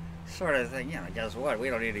sort of think, guess what? We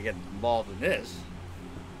don't need to get involved in this.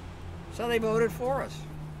 So they voted for us.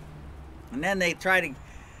 And then they tried to,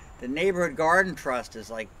 the Neighborhood Garden Trust is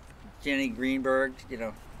like Jenny Greenberg,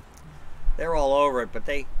 they're all over it, but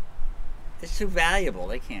it's too valuable.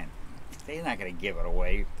 They're not going to give it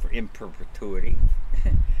away in perpetuity.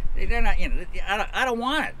 They're not, I don't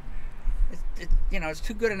want it. It's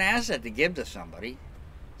too good an asset to give to somebody.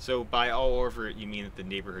 So by all over it, you mean that the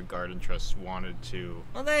Neighborhood Garden Trust wanted to...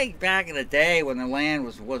 Well, back in the day when the land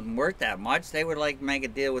wasn't worth that much, they would make a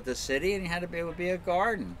deal with the city, and it would be a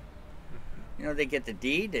garden. They get the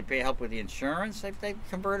deed, they pay help with the insurance, they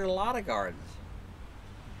converted a lot of gardens.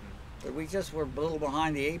 But we just were a little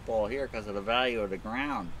behind the 8 ball here because of the value of the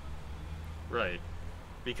ground. Right.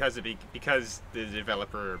 Because the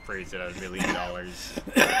developer appraised it at $1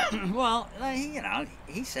 million. Well,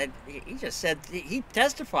 he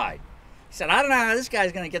testified. He said, I don't know how this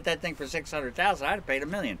guy's going to get that thing for $600,000. I'd have paid $1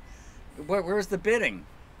 million. Where's the bidding?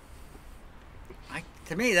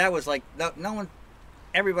 To me, that was like no one.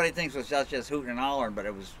 Everybody thinks it was just hooting and hollering, but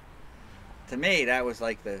it was. To me, that was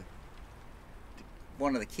like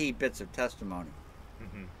one of the key bits of testimony.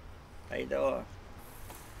 Mm-hmm. How you doing?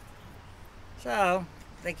 So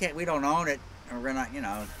we don't own it, and we're not.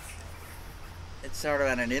 It's sort of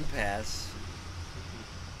at an impasse.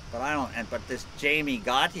 But this Jamie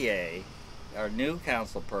Gauthier, our new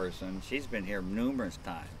council person, she's been here numerous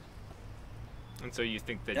times. And so you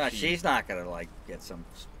think that she's not going to get some.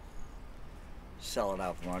 sell it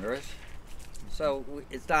out from under us. So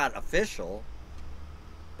it's not official,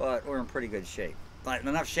 but we're in pretty good shape. Like,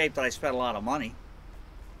 enough shape that I spent a lot of money.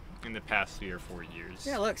 In the past 3 or 4 years.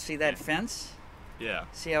 Yeah, look, see that fence? Yeah.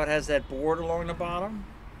 See how it has that board along the bottom?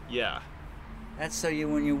 Yeah. That's so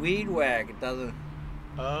when you weed whack, it doesn't...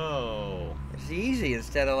 Oh. It's easy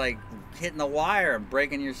instead of like hitting the wire and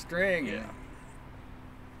breaking your string. Yeah.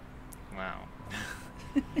 Wow.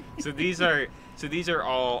 So these are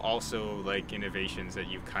all also like innovations that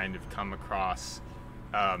you've kind of come across.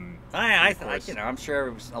 I'm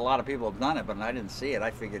sure a lot of people have done it, but I didn't see it.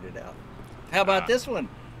 I figured it out. How about this one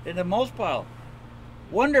in the most pile?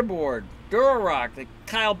 Wonder board, Durarock, the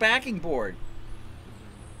Kyle backing board.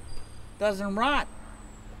 Doesn't rot.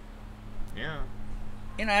 Yeah.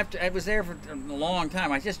 You know, I was there for a long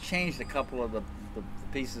time. I just changed a couple of the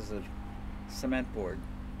pieces of cement board.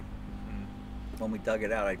 When we dug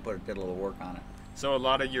it out, I did a little work on it. So a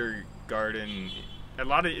lot of your garden,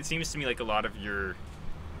 it seems to me like a lot of your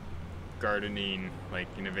gardening like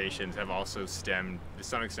innovations have also stemmed to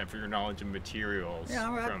some extent from your knowledge of materials.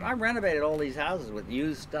 Yeah, I renovated all these houses with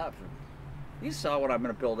used stuff. You saw what I'm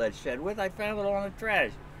going to build that shed with. I found it all in the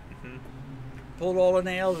trash. Mm-hmm. Pulled all the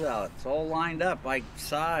nails out. It's all lined up by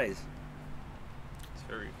size. It's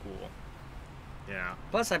very cool. Yeah.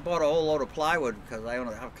 Plus, I bought a whole load of plywood because I own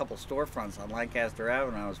a couple storefronts on Lancaster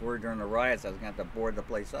Avenue. I was worried during the riots I was going to have to board the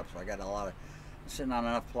place up, so I got sitting on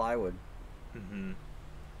enough plywood. Mm-hmm.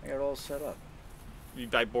 I got it all set up.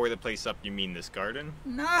 By board the place up, you mean this garden?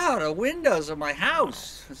 No, the windows of my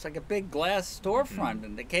house. It's like a big glass storefront,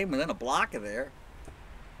 and they came within a block of there.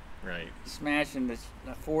 Right. Smashing the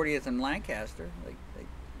 40th in Lancaster. They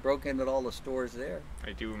broke into all the stores there.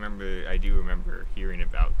 I do remember hearing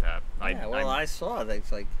about that. I saw it.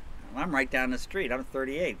 It's like, I'm right down the street. I'm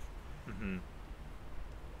 38th. Mm-hmm.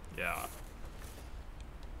 Yeah.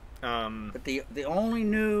 But the only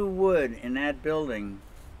new wood in that building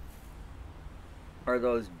are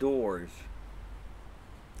those doors.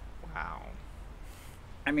 Wow.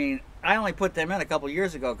 I mean, I only put them in a couple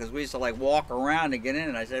years ago because we used to like walk around to get in,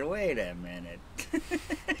 and I said, wait a minute.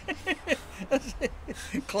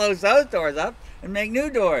 Close those doors up and make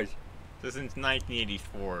new doors. So since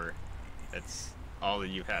 1984, that's all that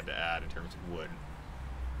you've had to add in terms of wood.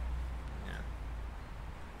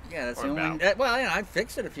 Yeah, that's the only. Well, yeah, I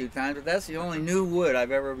fixed it a few times, but that's the only new wood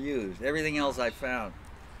I've ever used. Everything else I found.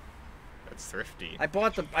 That's thrifty. I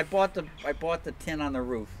bought the tin on the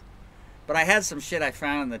roof, but I had some shit I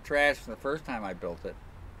found in the trash from the first time I built it.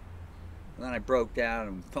 And then I broke down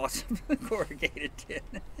and bought some corrugated tin.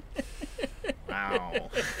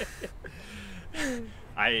 Wow.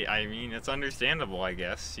 I mean, it's understandable, I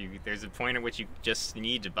guess. There's a point at which you just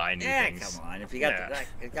need to buy new things. Yeah, come on. If you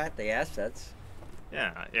got the assets.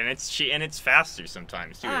 Yeah, and it's cheap, and it's faster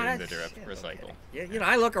sometimes too than the direct recycle. Okay. Yeah, you know,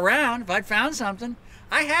 I look around. If I found something,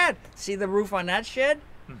 see the roof on that shed?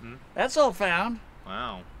 Mm-hmm. That's all found.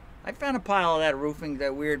 Wow. I found a pile of that roofing,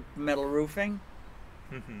 that weird metal roofing,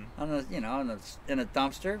 mm-hmm. on the, in a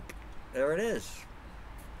dumpster. There it is.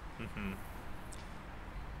 Mm-hmm.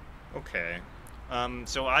 Okay.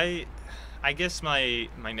 So I guess my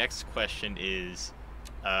next question is,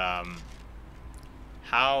 how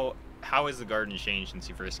has the garden changed since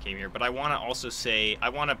you first came here? But I want to also say, I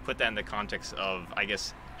want to put that in the context of, I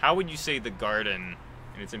guess, how would you say the garden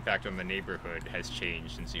and its impact on the neighborhood has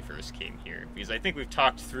changed since you first came here? Because I think we've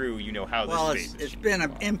talked through, how this space has it's been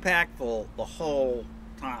impactful the whole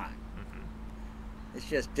time. Mm-hmm. It's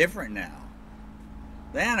just different now.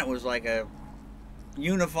 Then it was like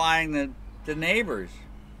unifying the neighbors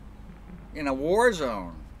in a war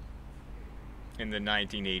zone. In the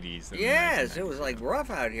 1980s. Yes, it was like rough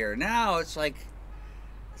out here. Now it's like,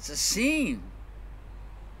 it's a scene.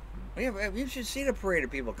 You should see the parade of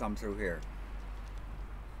people come through here.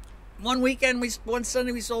 One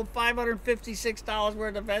Sunday we sold $556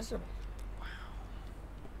 worth of vegetables. Wow.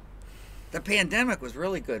 The pandemic was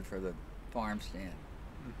really good for the farm stand.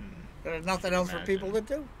 Mm-hmm. There's nothing else for people to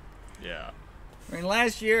do. Yeah. I mean,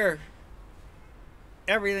 last year,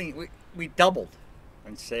 everything, we doubled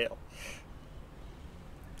in sales.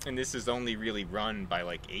 And this is only really run by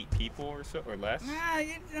like 8 people or so, or less?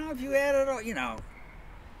 If you add it all,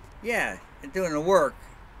 yeah, and doing the work,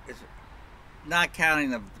 it's not counting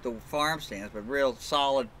the farm stands, but real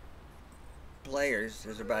solid players,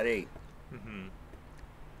 there's about 8. Mm-hmm.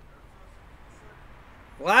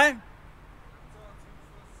 What?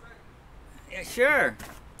 Yeah, sure.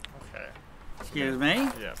 Okay. Excuse me?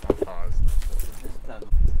 Yeah, I'll pause.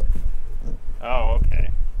 Oh, okay.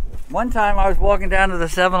 One time I was walking down to the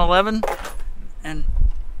 7-Eleven, and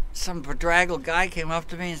some bedraggled guy came up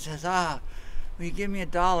to me and says, will you give me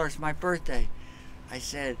 $1? It's my birthday. I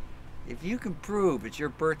said, if you can prove it's your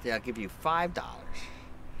birthday, I'll give you $5.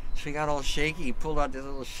 So he got all shaky. He pulled out this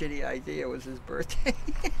little shitty idea. It was his birthday.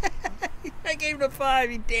 I gave him the 5.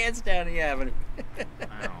 He danced down the avenue.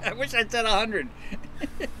 Wow. I wish I'd said 100.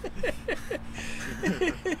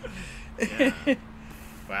 Yeah.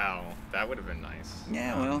 Wow, that would have been nice.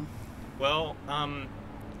 Yeah, well. Well,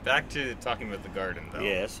 back to talking about the garden, though.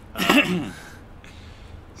 Yes.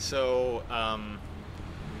 So,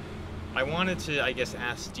 I wanted to, I guess,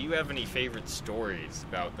 ask, do you have any favorite stories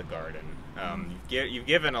about the garden? You've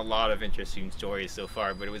given a lot of interesting stories so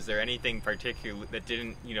far, but was there anything particular that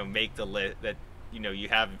didn't, make the list that, you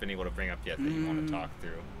haven't been able to bring up yet that you want to talk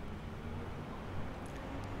through?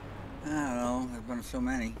 I don't know. There's been so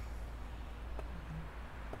many.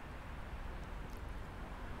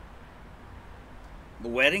 The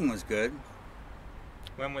wedding was good.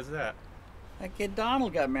 When was that? That kid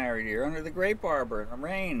Donald got married here under the grape arbor in the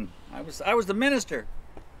rain. I was the minister.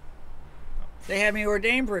 They had me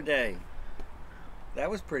ordained for a day. That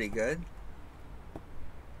was pretty good.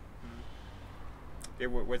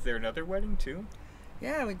 Was there another wedding too?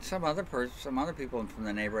 Yeah, some other people from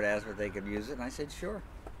the neighborhood asked if they could use it, and I said sure.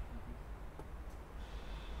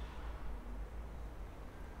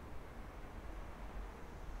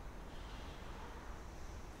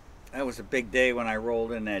 That was a big day when I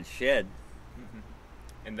rolled in that shed.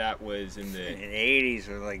 And that was in the 80s,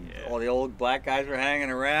 or like all the old black guys were hanging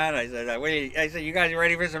around. I said, "Wait!" I said, "You guys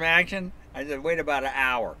ready for some action?" I said, "Wait about an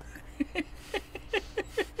hour." Then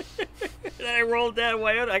I rolled down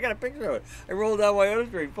Wiota. I got a picture of it. I rolled down Wiota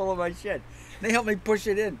Street, full of my shed. They helped me push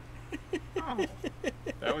it in. Oh,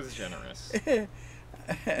 that was generous. And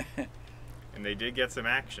they did get some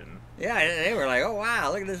action. Yeah, they were like, "Oh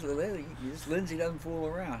wow, look at this! This Lindsay doesn't fool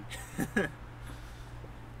around." You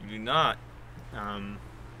do not.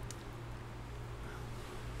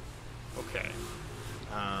 Okay.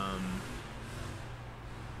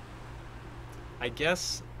 I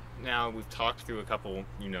guess now we've talked through a couple,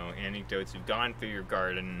 anecdotes. We've gone through your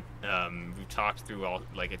garden. We've talked through all,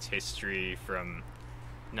 like, its history from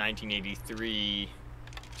 1983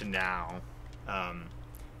 to now.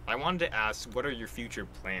 I wanted to ask, what are your future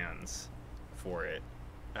plans for it?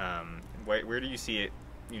 Where do you see it,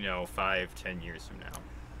 5-10 years from now?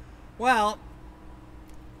 Well,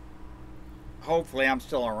 hopefully I'm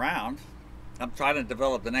still around. I'm trying to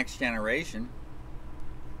develop the next generation.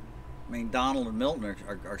 I mean, Donald and Milton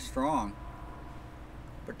are strong,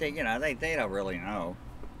 but they don't really know.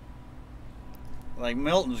 Like,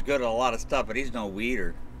 Milton's good at a lot of stuff, but he's no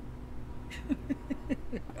weeder.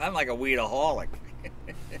 I'm like a weedaholic.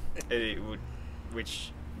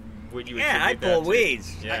 Which would you? Yeah, I pull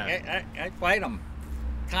weeds. Yeah. I fight them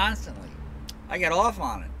constantly. I get off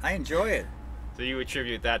on it. I enjoy it. So you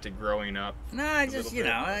attribute that to growing up? No, I just,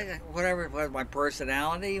 whatever it was, my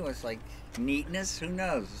personality was like neatness. Who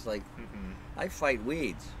knows? It's like, I fight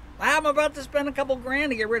weeds. I'm about to spend a couple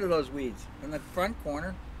grand to get rid of those weeds in the front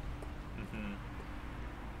corner.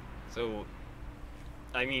 So,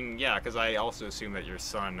 I mean, yeah, because I also assume that your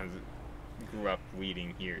son grew up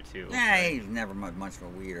weeding here too. Nah, right? he's never much of a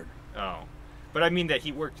weeder. Oh. But I mean that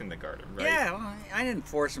he worked in the garden, right? Yeah, well, I didn't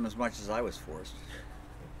force him as much as I was forced.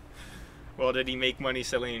 Well, did he make money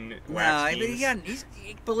selling wax beans? No,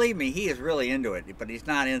 believe me, he is really into it, but he's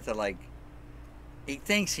not into, like, he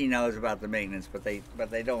thinks he knows about the maintenance, but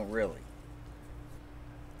they don't really.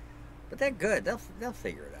 But they're good. They'll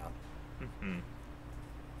figure it out.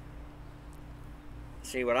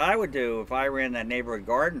 See, what I would do if I ran that neighborhood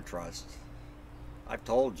garden trust, I've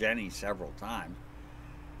told Jenny several times,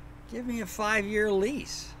 give me a 5-year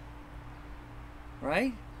lease,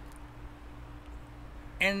 right?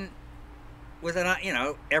 And with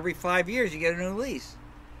every 5 years you get a new lease,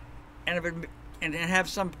 and then have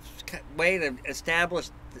some way to establish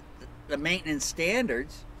the maintenance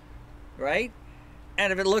standards, right?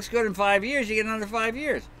 And if it looks good in 5 years, you get another 5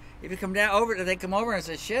 years. If you come they come over and it's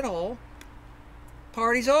a shithole,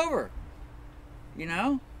 party's over.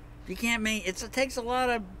 You can't it takes a lot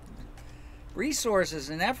of resources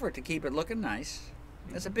and effort to keep it looking nice.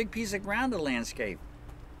 That's a big piece of ground to landscape.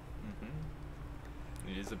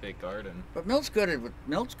 It is a big garden. But Milt's good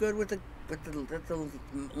with the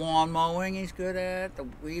lawn mowing. He's good at the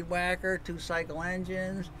weed whacker, 2-cycle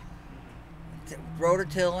engines,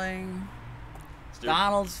 rototilling.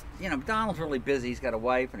 Donald's really busy. He's got a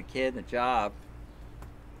wife and a kid and a job.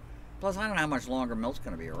 Plus, I don't know how much longer Milt's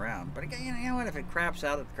going to be around. But you know what? If it craps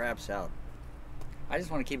out, it craps out. I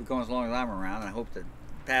just want to keep it going as long as I'm around, and I hope to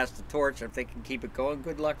pass the torch. If they can keep it going,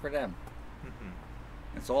 good luck for them.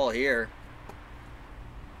 It's all here.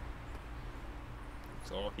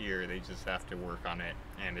 It's all here. They just have to work on it,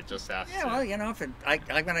 and it just has Yeah, to. well, if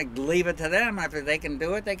I'm going to leave it to them. If they can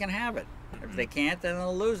do it, they can have it. Mm-hmm. If they can't, then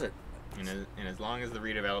they'll lose it. And as long as the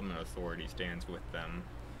Redevelopment Authority stands with them,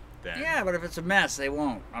 then... Yeah, but if it's a mess, they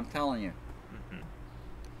won't. I'm telling you. Mm-hmm.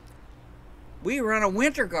 We run a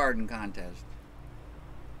winter garden contest.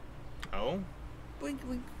 Oh?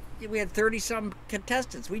 We had 30-some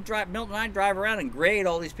contestants. Milton and I drive around and grade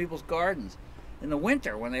all these people's gardens in the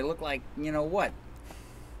winter when they look like, what.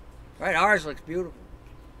 Right, ours looks beautiful.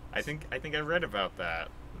 I think I read about that.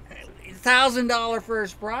 $1,000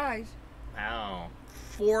 first prize. Wow.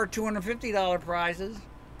 4 $250 prizes.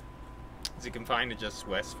 Is it confined to just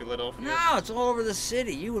West Philadelphia? No, it's all over the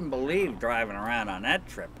city. You wouldn't believe driving around on that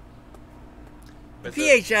trip. But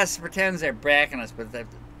PHS pretends they're backing us, but I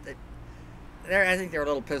think they're a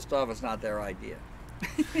little pissed off. It's not their idea.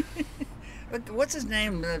 What's his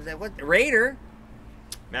name? Rader?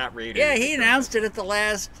 Matt Rader. Yeah, he announced it at the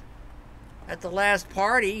last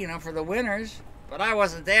party, for the winners. But I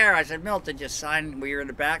wasn't there. I said, Milt, did you sign? We were in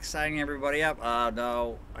the back signing everybody up.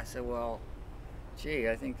 No. I said, well, gee,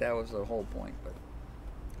 I think that was the whole point. But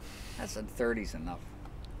I said 30's enough.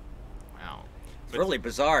 Wow. It's really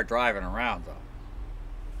bizarre driving around, though.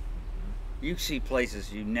 You see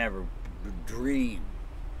places you never dream.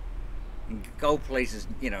 And go places,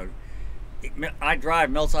 I drive,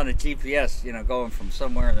 Milt's on a GPS, going from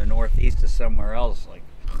somewhere in the Northeast to somewhere else. Like,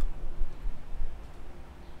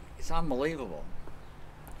 it's unbelievable.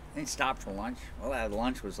 They stop for lunch. Well, that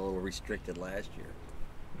lunch was a little restricted last year.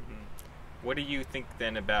 Mm-hmm. What do you think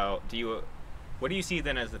then about, what do you see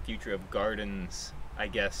then as the future of gardens, I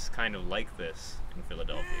guess, kind of like this in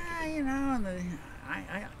Philadelphia?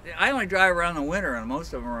 I only drive around in the winter, and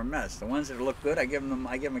most of them are a mess. The ones that look good, I give them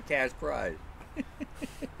a cash prize.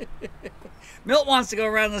 Milt wants to go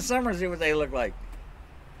around in the summer and see what they look like.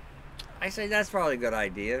 I say that's probably a good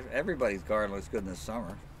idea. Everybody's garden looks good in the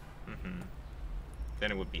summer. Mm-hmm.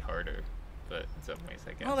 Then it would be harder, but in some ways,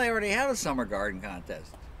 I guess. Well, they already have a summer garden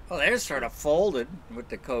contest. Well, they're sort of folded with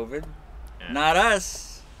the COVID. Yeah. Not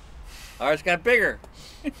us. Ours got bigger.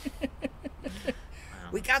 Wow.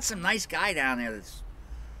 We got some nice guy down there that's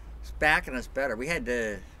backing us better. We had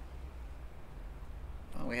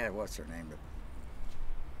what's her name?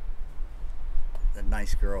 The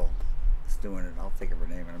nice girl that's doing it. I'll think of her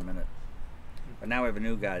name in a minute. But now we have a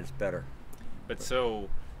new guy that's better. But so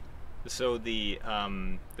the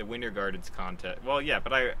Winter Gardens contest. Well, yeah,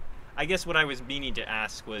 but I guess what I was meaning to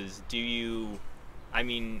ask was, I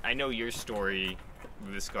know your story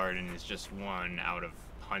with this garden is just one out of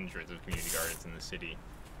hundreds of community gardens in the city.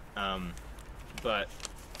 But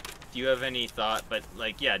do you have any thought?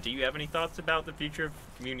 Do you have any thoughts about the future of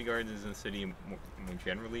community gardens in the city more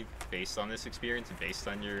generally, based on this experience and based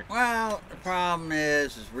on your? Well, the problem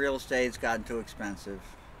is real estate's gotten too expensive.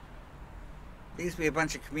 There used to be a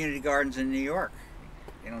bunch of community gardens in New York.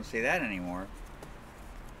 You don't see that anymore.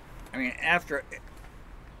 I mean,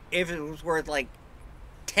 if it was worth like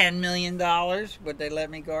 $10 million, would they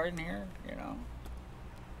let me garden here?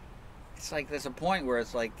 It's like there's a point where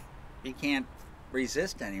it's like you can't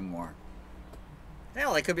resist anymore.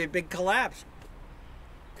 Hell, it could be a big collapse.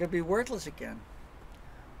 Could be worthless again.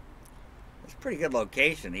 It's a pretty good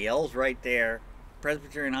location. The L's right there.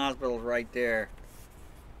 Presbyterian Hospital's right there.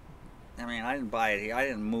 I mean, I didn't buy it here. I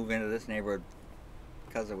didn't move into this neighborhood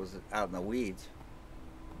because it was out in the weeds.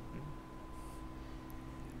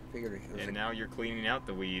 Figured it was now you're cleaning out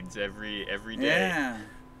the weeds every day. Yeah.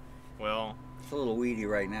 Well, it's a little weedy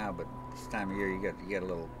right now, but this time of year you get a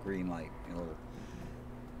little green light.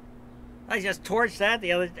 I just torched that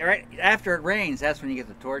right after it rains. That's when you get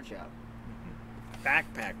the torch out.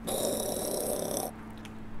 Backpack.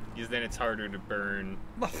 Because then it's harder to burn.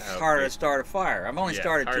 Well, it's harder to start a fire. I've only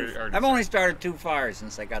started 2 fires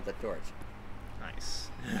since I got the torch. Nice.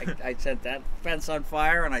 I set that fence on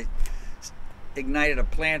fire and I ignited a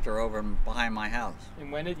planter over behind my house. And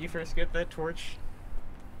when did you first get that torch?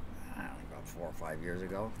 I don't know, about 4 or 5 years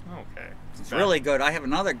ago. Okay. It's really good. I have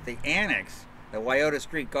the annex, the Wiota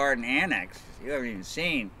Street Garden annex. You haven't even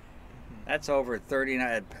seen. That's over at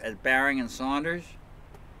 39 at Baring and Saunders.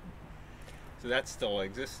 So that's still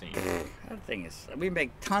existing. That thing is. We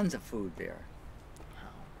make tons of food there.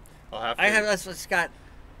 Wow.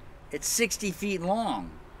 It's 60 feet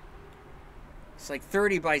long. It's like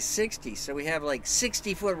 30 by 60, so we have like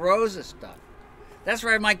 60-foot rows of stuff. That's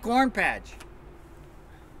where I have my corn patch.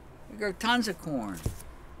 We grow tons of corn.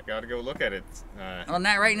 I gotta go look at it.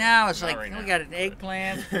 Right now it's like right we now, got an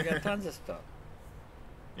eggplant. We got tons of stuff.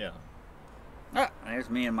 Yeah. Oh, there's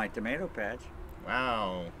me and my tomato patch.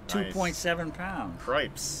 Wow. 2.7 pounds.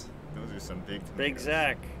 Cripes. Those are some big tomatoes. Big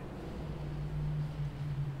Zach.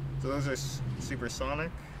 So those are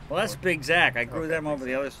supersonic? Well, that's Big Zack. I grew Okay, them Big over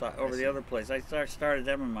the other side, over the other place. I started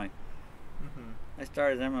them in my. I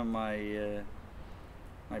started them in my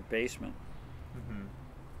my basement. I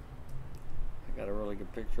got a really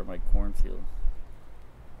good picture of my cornfield.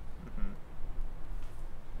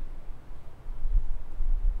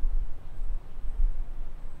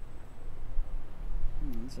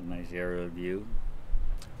 That's a nice aerial view.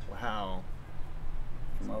 Wow.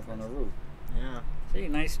 From up on the roof. Yeah. See,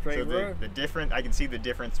 nice straight road. The different, I can see the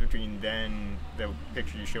difference between then, the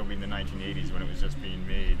picture you showed me in the 1980s when it was just being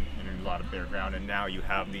made and a lot of bare ground, and now you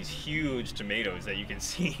have these huge tomatoes that you can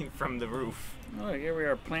see from the roof. Oh, here we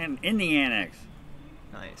are planting in the annex.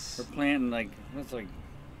 Nice. We're planting that's like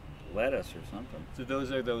lettuce or something. So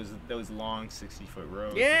those are those long 60-foot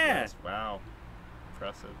rows. Yeah. Wow.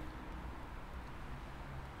 Impressive.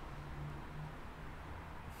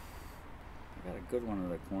 I got a good one of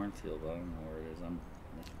the cornfield, but I don't know where it is.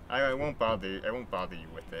 I won't bother you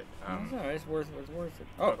with it. That's all right. It's worth it.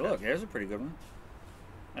 Oh, Okay. look, there's a pretty good one.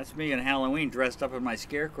 That's me on Halloween dressed up as my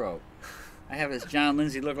scarecrow. I have this John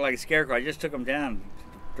Lindsay looking like a scarecrow. I just took him down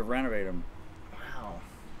to renovate him. Wow.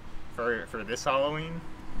 For this Halloween?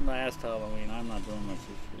 Last Halloween. I'm not doing much this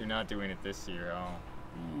year. You're not doing it this year,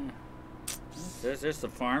 oh. There's the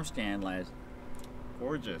farm stand last.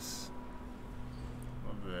 Gorgeous.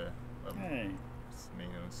 Love the Hey.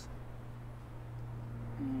 tomatoes.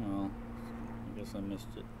 Oh, well, I guess I missed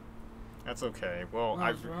it. That's okay. Well,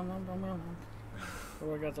 What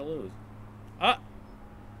do I got to lose? Ah!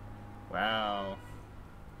 Wow.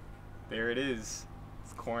 There it is.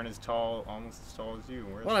 This corn is tall, almost as tall as you.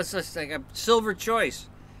 Well, it's just like a silver choice.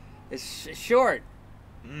 It's short.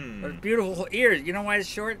 But it's beautiful ears. You know why it's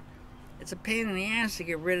short? It's a pain in the ass to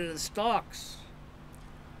get rid of the stalks.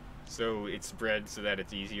 So it's bred so that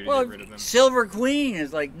it's easier to Well, get rid of them? Silver Queen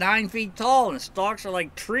is like 9 feet tall, and the stalks are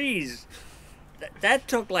like trees. That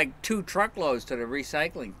took like 2 truckloads to the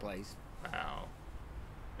recycling place. Wow.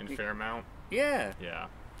 In Fairmount? Yeah. Yeah.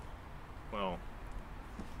 Well,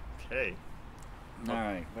 okay. All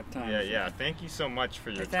right. What time? Yeah, is it? yeah. Thank you so much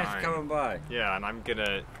for your Hey, thanks time. for coming by. Yeah, and I'm going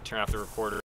to turn off the recorder.